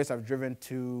over the place. I've driven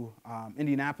to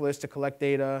Indianapolis to collect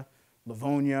data,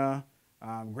 Livonia,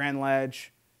 Grand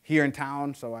Ledge, here in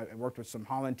town. So I worked with some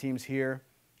Holland teams here.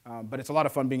 But it's a lot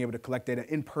of fun being able to collect data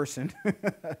in person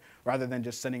rather than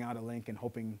just sending out a link and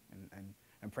hoping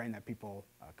and praying that people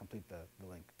complete the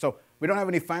link. So we don't have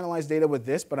any finalized data with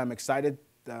this, but I'm excited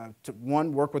to,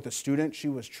 one, work with a student. She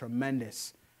was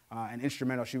tremendous and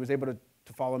instrumental. She was able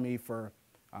to follow me for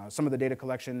some of the data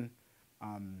collection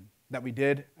that we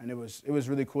did, and it was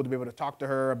really cool to be able to talk to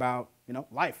her about,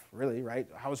 life, really, right?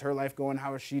 How is her life going?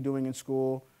 How is she doing in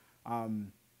school?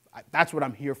 That's what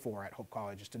I'm here for at Hope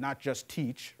College, is to not just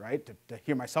teach, right, to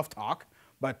hear myself talk,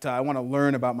 but I want to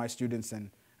learn about my students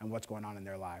and what's going on in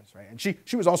their lives, right? And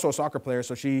she was also a soccer player,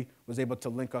 so she was able to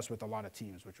link us with a lot of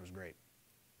teams, which was great.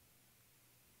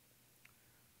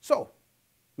 So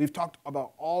we've talked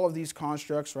about all of these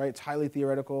constructs, right? It's highly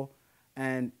theoretical,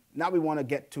 and now we want to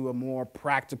get to a more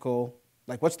practical,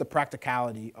 like what's the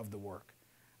practicality of the work?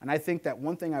 And I think that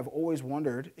one thing I've always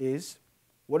wondered is,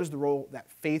 what is the role that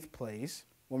faith plays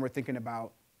when we're thinking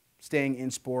about staying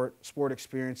in sport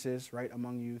experiences, right,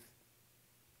 among youth?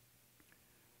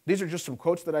 These are just some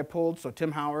quotes that I pulled. So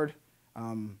Tim Howard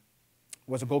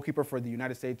was a goalkeeper for the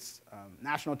United States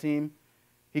national team.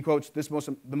 He quotes,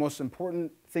 the most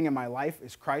important thing in my life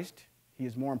is Christ. He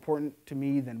is more important to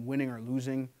me than winning or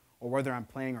losing or whether I'm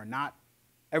playing or not.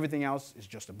 Everything else is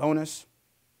just a bonus.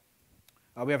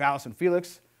 We have Allison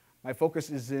Felix. My focus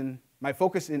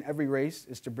in every race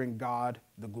is to bring God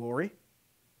the glory.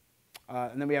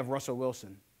 And then we have Russell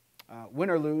Wilson. Win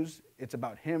or lose, it's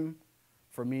about him.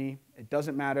 For me, it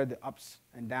doesn't matter the ups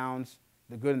and downs,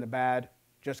 the good and the bad.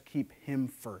 Just keep him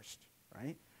first,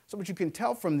 right? So what you can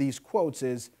tell from these quotes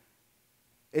is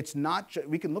it's not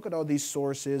we can look at all these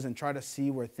sources and try to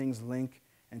see where things link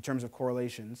in terms of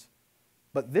correlations.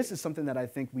 But this is something that I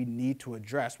think we need to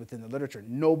address within the literature.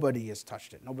 Nobody has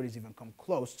touched it. Nobody's even come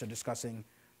close to discussing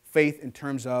faith in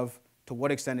terms of to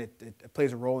what extent it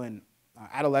plays a role in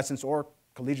adolescents or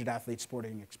collegiate athletes'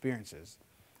 sporting experiences.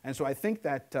 And so I think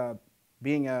that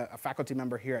being a faculty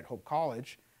member here at Hope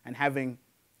College and having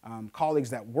colleagues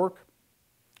that work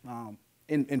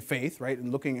in faith, right,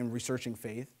 and looking and researching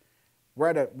faith, we're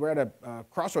at a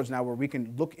crossroads now where we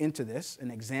can look into this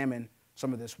and examine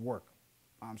some of this work.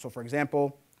 So for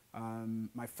example,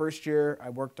 my first year, I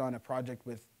worked on a project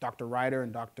with Dr. Ryder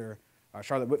and Dr.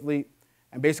 Charlotte Whitley,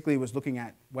 and basically was looking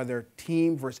at whether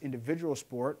team versus individual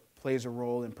sport plays a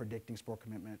role in predicting sport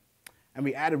commitment. And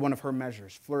we added one of her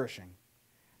measures, flourishing.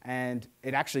 And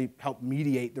it actually helped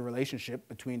mediate the relationship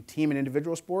between team and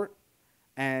individual sport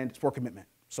and sport commitment.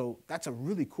 So that's a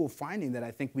really cool finding that I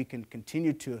think we can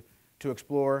continue to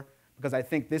explore, because I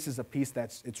think this is a piece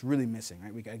it's really missing,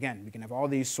 right? We can have all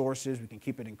these sources, we can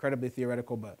keep it incredibly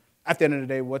theoretical, but at the end of the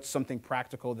day, what's something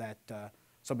practical that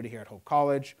somebody here at Hope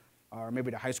College or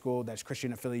maybe the high school that's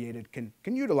Christian affiliated can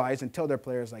utilize and tell their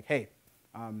players, like, hey,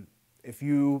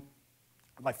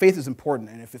 faith is important,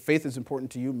 and if faith is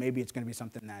important to you, maybe it's going to be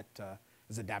something that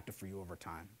is adaptive for you over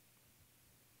time.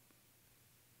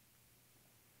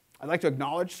 I'd like to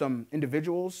acknowledge some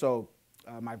individuals. So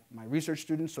my research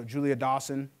students, so Julia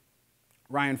Dawson,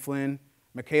 Ryan Flynn,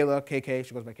 Michaela, KK,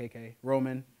 she goes by KK,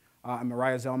 Roman, and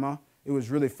Mariah Zelma. It was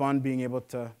really fun being able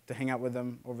to hang out with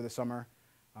them over the summer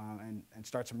and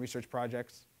start some research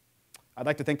projects. I'd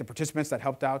like to thank the participants that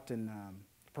helped out in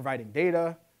providing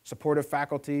data, supportive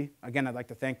faculty. Again, I'd like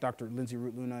to thank Dr. Lindsay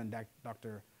Root-Luna and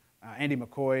Dr. Andy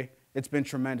McCoy. It's been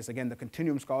tremendous. Again, the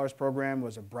Continuum Scholars Program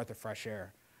was a breath of fresh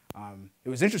air. It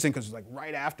was interesting because like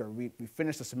right after we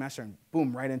finished the semester and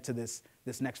boom, right into this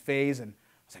next phase, and I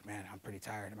was like, man, I'm pretty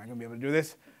tired. Am I going to be able to do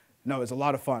this? No, it was a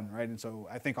lot of fun, right? And so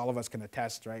I think all of us can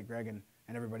attest, right, Greg and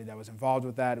everybody that was involved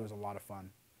with that. It was a lot of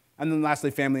fun. And then lastly,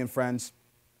 family and friends.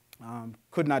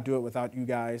 Could not do it without you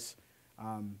guys.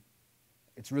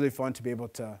 It's really fun to be able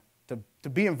to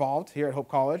be involved here at Hope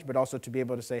College, but also to be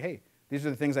able to say, hey, these are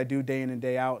the things I do day in and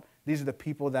day out. These are the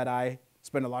people that I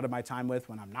spend a lot of my time with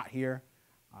when I'm not here.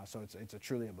 So it's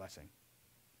truly a blessing.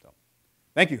 So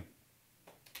thank you.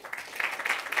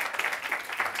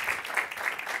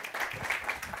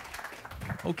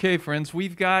 Okay, friends,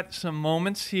 we've got some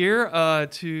moments here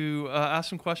to ask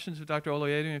some questions of Dr.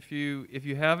 Oluyedun if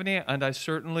you have any, and I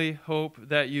certainly hope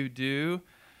that you do,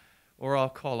 or I'll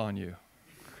call on you.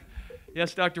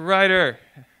 Yes, Dr. Ryder.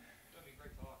 That'd be a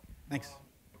great talk. Thanks.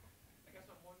 I guess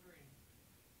I'm wondering,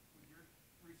 with your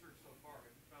research so far,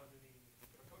 have you found any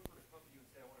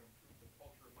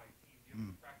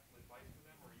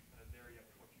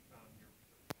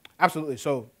Absolutely.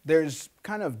 So there's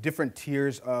kind of different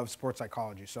tiers of sports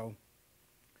psychology. So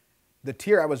the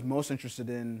tier I was most interested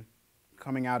in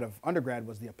coming out of undergrad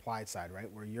was the applied side, right?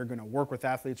 Where you're going to work with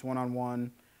athletes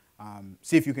one-on-one,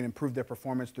 see if you can improve their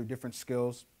performance through different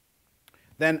skills.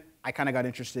 Then I kind of got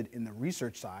interested in the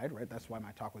research side, right? That's why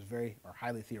my talk was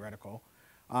highly theoretical.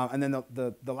 And then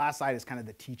the last side is kind of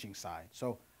the teaching side.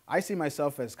 So I see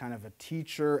myself as kind of a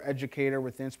teacher, educator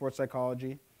within sports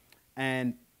psychology.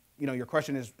 And your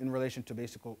question is in relation to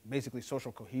basically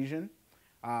social cohesion.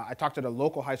 I talked at a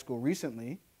local high school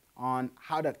recently on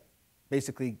how to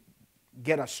basically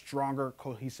get a stronger,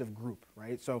 cohesive group,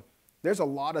 right? So there's a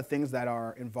lot of things that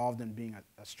are involved in being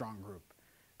a strong group,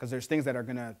 because there's things that are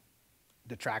going to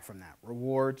detract from that.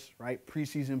 Rewards, right?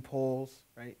 Preseason polls,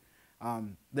 right?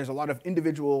 There's a lot of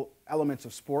individual elements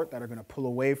of sport that are going to pull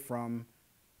away from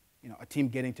a team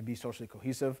getting to be socially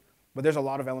cohesive. But there's a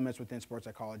lot of elements within sports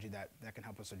psychology that can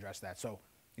help us address that. So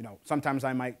sometimes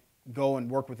I might go and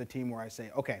work with a team where I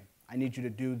say, okay, I need you to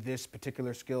do this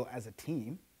particular skill as a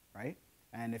team, right?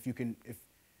 And if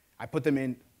I put them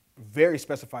in very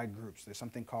specified groups, there's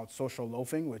something called social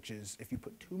loafing, which is if you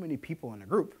put too many people in a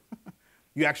group,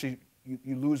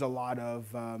 you lose a lot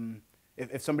of,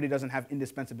 if somebody doesn't have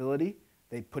indispensability,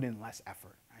 they put in less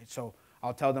effort, right? So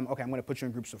I'll tell them, okay, I'm going to put you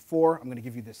in groups of 4. I'm going to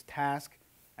give you this task,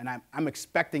 and I'm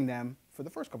expecting them for the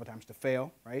first couple of times to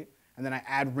fail, right? And then I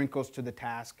add wrinkles to the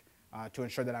task to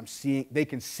ensure that they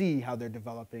can see how they're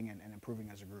developing and improving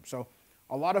as a group. So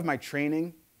a lot of my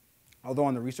training, although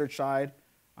on the research side,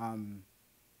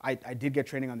 I did get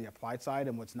training on the applied side,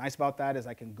 and what's nice about that is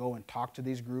I can go and talk to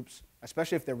these groups,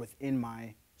 especially if they're within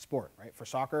my sport, right? For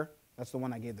soccer, that's the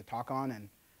one I gave the talk on, and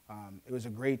it was a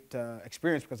great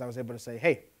experience because I was able to say,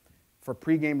 hey, for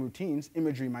pregame routines,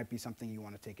 imagery might be something you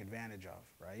want to take advantage of,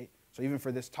 right? So even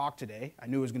for this talk today, I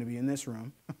knew it was going to be in this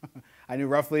room. I knew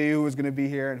roughly who was going to be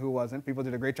here and who wasn't. People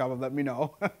did a great job of letting me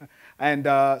know. And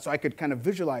so I could kind of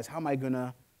visualize, how am I going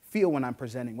to feel when I'm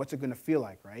presenting? What's it going to feel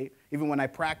like, right? Even when I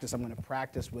practice, I'm going to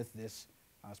practice with this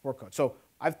sport coach. So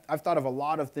I've thought of a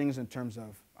lot of things in terms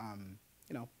of,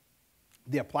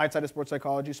 the applied side of sports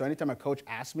psychology. So anytime a coach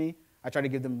asks me, I try to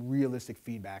give them realistic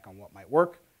feedback on what might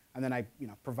work, and then I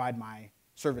provide my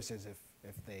services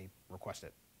if they request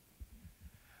it.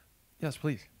 Yes,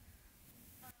 please.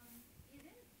 You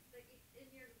didn't, in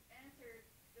your answer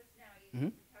just now, you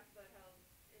talked about how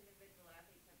individual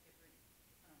athletes have different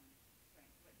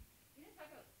strengths, but you didn't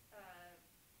talk about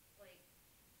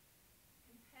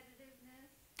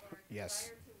competitiveness or Yes.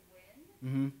 desire to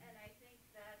win, and I think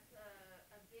that's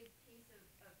a big piece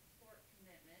of sport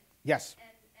commitment. Yes.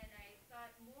 And I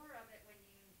thought more of it when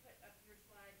you put up your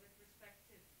slide with respect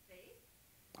to faith.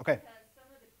 Okay. Because some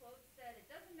of the quotes said, it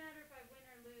doesn't matter if I win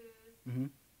or lose,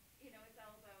 it's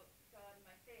all about God and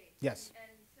my faith. Yes.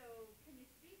 And so can you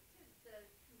speak to the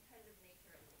competitive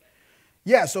nature a little bit?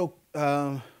 Yeah, so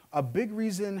a big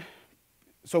reason,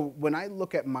 so when I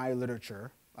look at my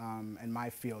literature and my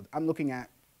field,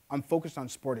 I'm focused on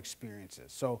sport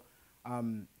experiences. So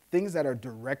things that are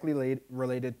directly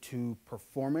related to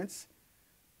performance,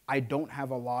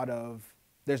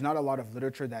 there's not a lot of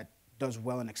literature that does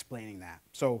well in explaining that.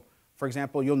 So for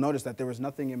example, you'll notice that there was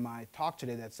nothing in my talk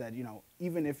today that said,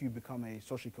 even if you become a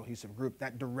socially cohesive group,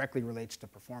 that directly relates to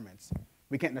performance.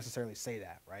 We can't necessarily say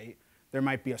that, right? There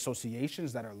might be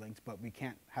associations that are linked, but we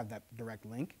can't have that direct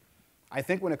link. I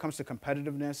think when it comes to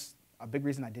competitiveness, a big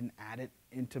reason I didn't add it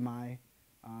into my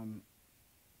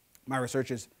research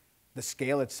is the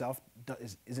scale itself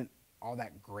isn't all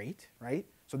that great, right?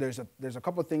 So there's a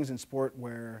couple of things in sport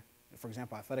where, for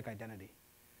example, athletic identity.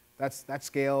 That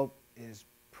scale is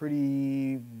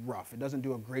pretty rough. It doesn't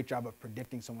do a great job of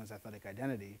predicting someone's athletic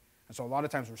identity. And so a lot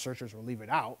of times researchers will leave it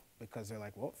out because they're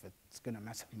like, well, if it's going to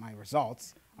mess up my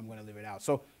results, I'm going to leave it out.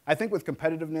 So I think with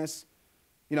competitiveness,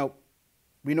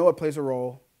 we know it plays a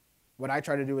role. What I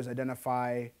try to do is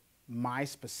identify my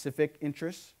specific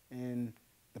interests in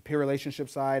the peer relationship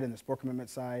side and the sport commitment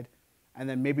side. And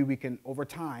then maybe we can, over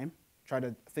time, try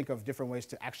to think of different ways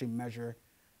to actually measure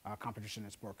competition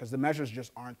in sport. Because the measures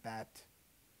just aren't that.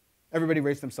 Everybody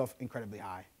rates themselves incredibly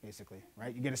high, basically,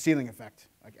 right? You get a ceiling effect.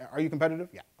 Like, are you competitive?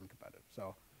 Yeah, I'm competitive.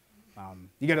 So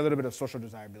you get a little bit of social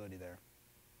desirability there.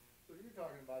 So you're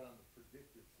talking about on the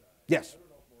predictive side. Yes. I don't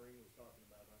know if Maureen was talking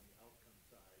about on the outcome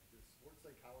side. Does sports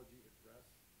psychology address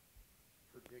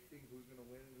predicting who's going to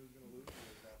win and who's going to lose,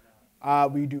 or is that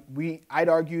not? We do. I'd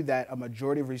argue that a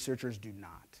majority of researchers do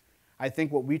not. I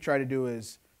think what we try to do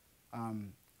is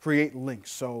create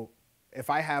links. So if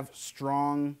I have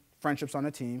strong friendships on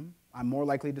a team, I'm more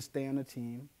likely to stay on a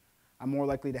team. I'm more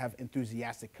likely to have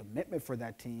enthusiastic commitment for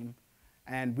that team.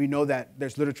 And we know that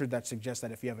there's literature that suggests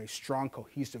that if you have a strong,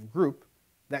 cohesive group,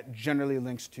 that generally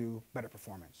links to better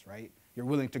performance, right? You're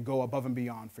willing to go above and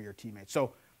beyond for your teammates.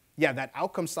 So yeah, that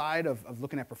outcome side of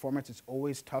looking at performance, it's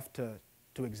always tough to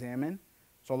examine.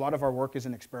 So a lot of our work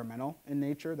isn't experimental in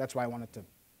nature. That's why I wanted to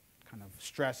kind of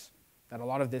stress that a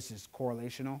lot of this is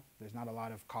correlational. There's not a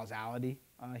lot of causality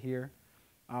here.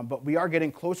 But we are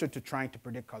getting closer to trying to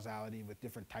predict causality with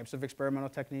different types of experimental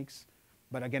techniques.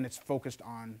 But again, it's focused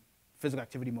on physical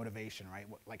activity motivation, right?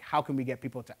 Like how can we get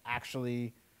people to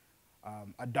actually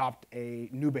adopt a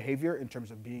new behavior in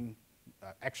terms of being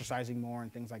exercising more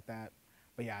and things like that.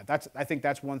 But yeah, I think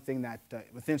that's one thing that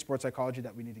within sports psychology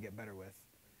that we need to get better with,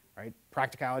 right?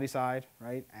 Practicality side,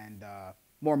 right? And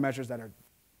more measures that are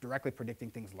directly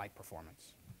predicting things like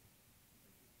performance.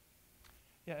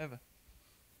 Yeah, Eva.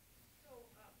 So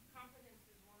confidence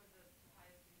is one of the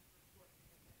highest things for sports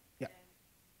commitment. Yeah.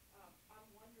 And I'm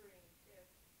wondering if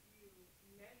you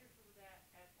measure for that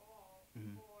at all,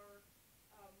 Mhm. or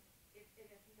if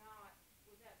not,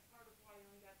 was that part of why you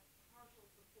only got partial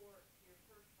support to your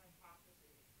first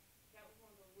hypothesis? That was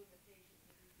one of the limitations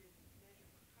if you didn't measure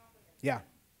for confidence. Yeah.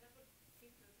 That's what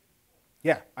keeps us informed.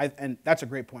 Yeah, and that's a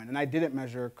great point. And I didn't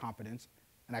measure competence,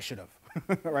 and I should have,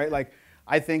 right? Like,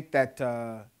 I think that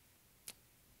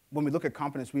when we look at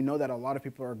competence, we know that a lot of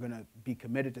people are going to be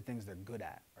committed to things they're good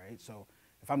at, right? So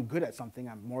if I'm good at something,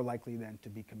 I'm more likely then to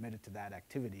be committed to that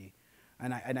activity.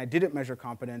 And I didn't measure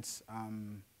competence.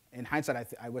 In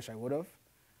hindsight, I wish I would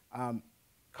have.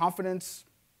 Confidence,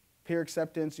 peer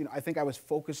acceptance, I think I was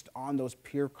focused on those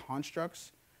peer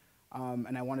constructs.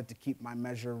 And I wanted to keep my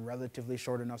measure relatively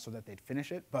short enough so that they'd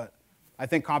finish it. But I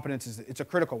think competence it's a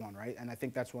critical one, right? And I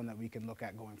think that's one that we can look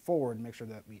at going forward and make sure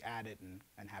that we add it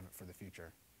and have it for the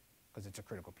future, because it's a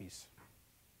critical piece.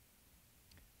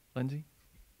 Lindsay?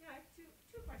 Yeah, I have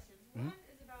two questions. Mhm. One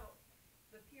is about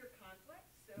the peer conflict.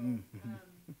 So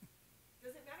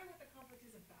does it matter what the conflict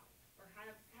is about? Or have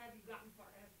you gotten far?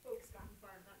 Have folks gotten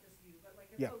far, not just you, but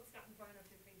like have Yeah. folks gotten far enough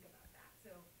to think about that?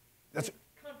 So That's like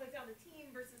conflict on the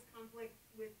team versus conflict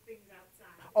with things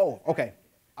outside. Oh, okay.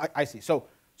 I see. So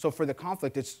for the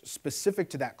conflict, it's specific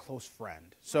to that close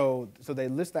friend. So they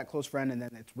list that close friend, and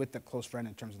then it's with the close friend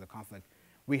in terms of the conflict.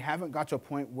 We haven't got to a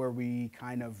point where we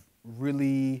kind of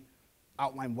really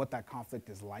outline what that conflict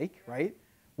is like, right?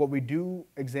 What we do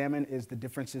examine is the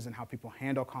differences in how people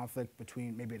handle conflict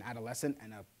between maybe an adolescent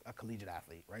and a collegiate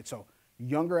athlete, right? So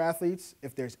younger athletes,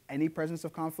 if there's any presence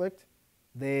of conflict,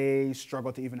 they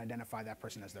struggle to even identify that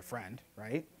person as their friend,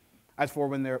 right? As for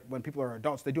when people are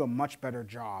adults, they do a much better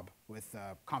job with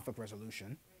conflict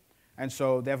resolution. And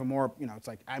so they have a more, it's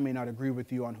like, I may not agree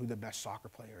with you on who the best soccer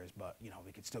player is, but,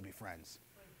 we could still be friends.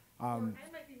 Or I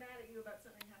might be mad at you about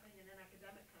something happening in an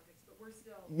academic context, but we're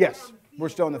still Yes, we're we're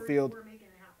still in the field. We're making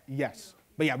it happen. Yes.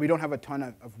 But yeah, we don't have a ton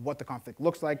of what the conflict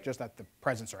looks like, just that the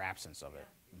presence or absence of it.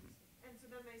 And so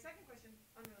then my second question,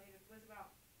 unrelated, was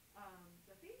about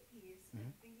the faith piece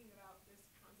and thinking about this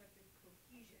concept of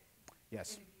cohesion.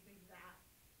 Yes. And if you think that,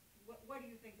 what do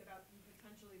you think about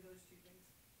potentially those two things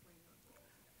playing those roles?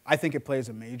 I think it plays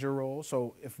a major role.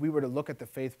 So if we were to look at the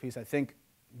faith piece, I think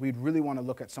we'd really want to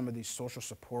look at some of these social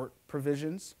support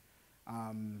provisions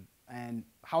and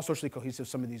how socially cohesive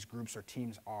some of these groups or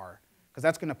teams are. Because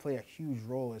that's going to play a huge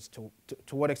role as to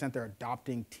what extent they're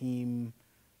adopting team,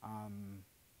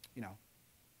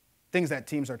 things that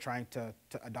teams are trying to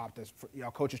adopt as,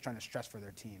 coaches trying to stress for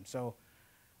their team. So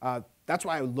that's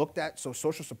why I looked at, so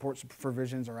social support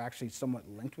provisions are actually somewhat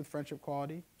linked with friendship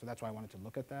quality. So that's why I wanted to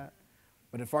look at that.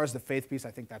 But as far as the faith piece,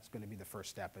 I think that's going to be the first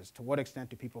step, is to what extent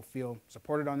do people feel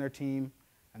supported on their team?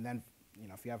 And then,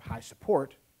 if you have high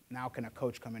support, now can a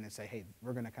coach come in and say, hey,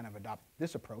 we're going to kind of adopt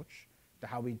this approach to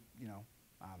how we,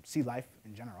 see life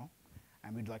in general,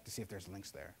 and we'd like to see if there's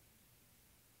links there.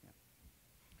 Yeah.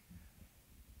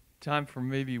 Time for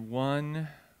maybe one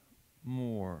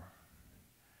more.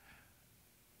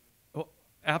 Oh,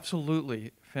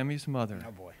 absolutely. Femi's mother.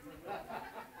 Oh, boy.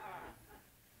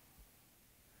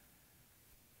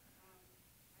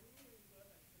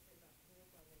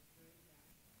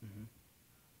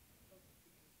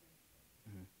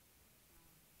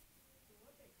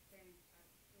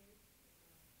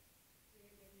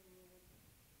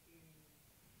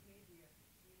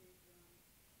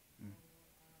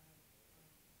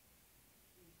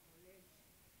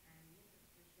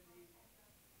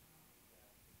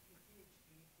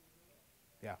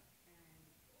 Yeah.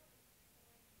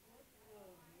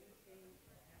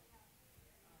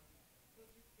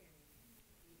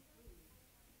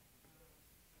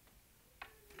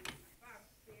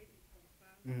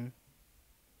 Mm-hmm.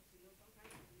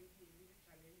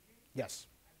 Yes.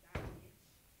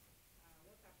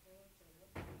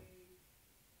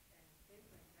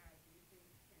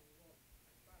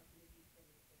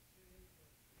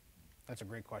 That's a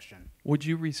great question. Would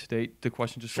you restate the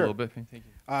question just Sure. a little bit? Thank you.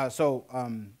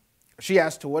 She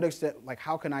asked, to what extent, like,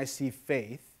 how can I see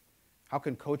faith? How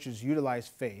can coaches utilize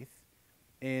faith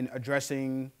in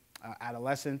addressing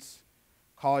adolescents,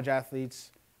 college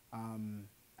athletes,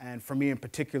 and for me in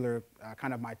particular,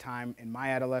 kind of my time in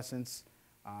my adolescence,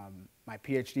 my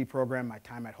PhD program, my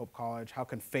time at Hope College, how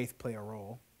can faith play a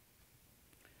role?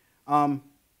 I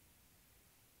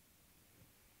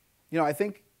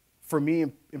think for me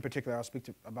in particular, I'll speak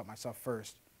about myself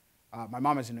first. My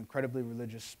mom is an incredibly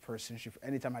religious person.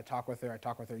 Anytime I talk with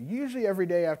her usually every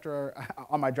day after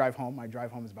on my drive home. My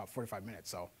drive home is about 45 minutes,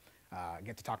 so I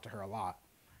get to talk to her a lot.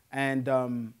 And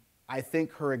I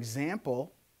think her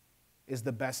example is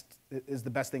the best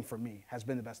thing for me, has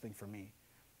been the best thing for me.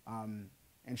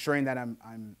 Ensuring that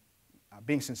I'm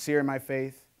being sincere in my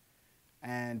faith,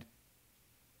 and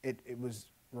it was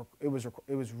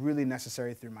really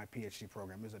necessary through my PhD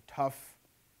program. It was a tough,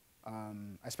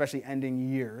 especially ending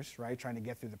years, right, trying to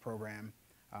get through the program,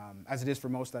 as it is for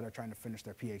most that are trying to finish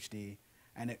their PhD.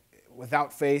 And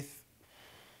without faith,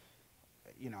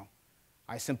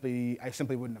 I simply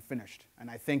wouldn't have finished. And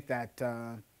I think that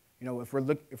if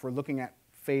we're looking at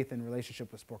faith in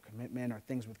relationship with sport commitment or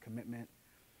things with commitment,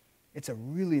 it's a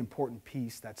really important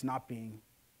piece that's not being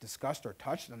discussed or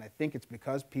touched. And I think it's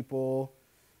because people,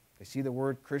 they see the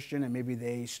word Christian and maybe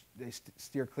they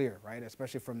steer clear, right?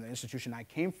 Especially from the institution I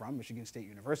came from, Michigan State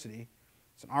University.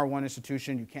 It's an R1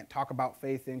 institution. You can't talk about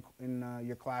faith in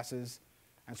your classes.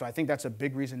 And so I think that's a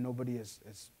big reason nobody has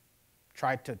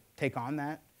tried to take on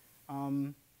that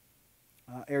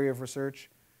area of research.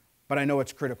 But I know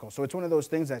it's critical. So it's one of those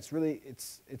things that's really,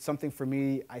 it's something for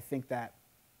me. I think that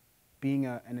being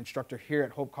an instructor here at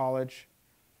Hope College,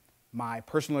 my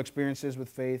personal experiences with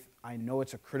faith, I know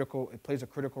it plays a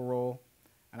critical role,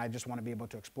 and I just want to be able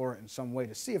to explore it in some way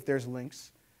to see if there's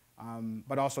links.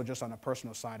 But also just on a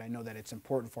personal side, I know that it's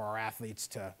important for our athletes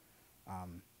to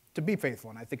be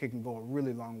faithful, and I think it can go a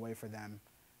really long way for them,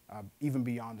 even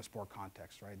beyond the sport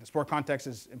context, right? The sport context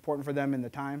is important for them in the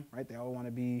time, right? They all want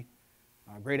to be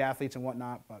great athletes and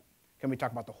whatnot, but can we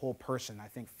talk about the whole person? I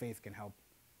think faith can help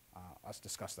us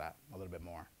discuss that a little bit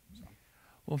more. So.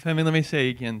 Well, Femi, let me say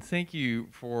again, thank you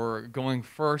for going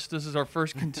first. This is our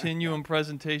first continuum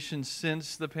presentation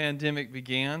since the pandemic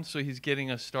began, so he's getting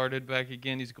us started back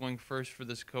again. He's going first for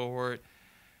this cohort.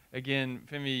 Again,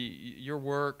 Femi, your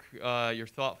work, your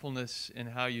thoughtfulness in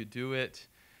how you do it,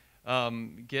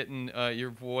 getting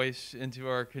your voice into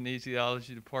our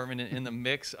kinesiology department in the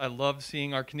mix. I love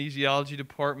seeing our kinesiology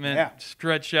department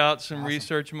stretch out some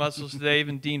research muscles today.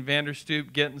 Even Dean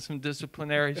Vanderstoop getting some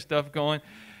disciplinary stuff going.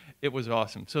 It was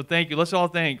awesome. So thank you. Let's all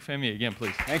thank Femi again,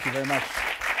 please. Thank you very much.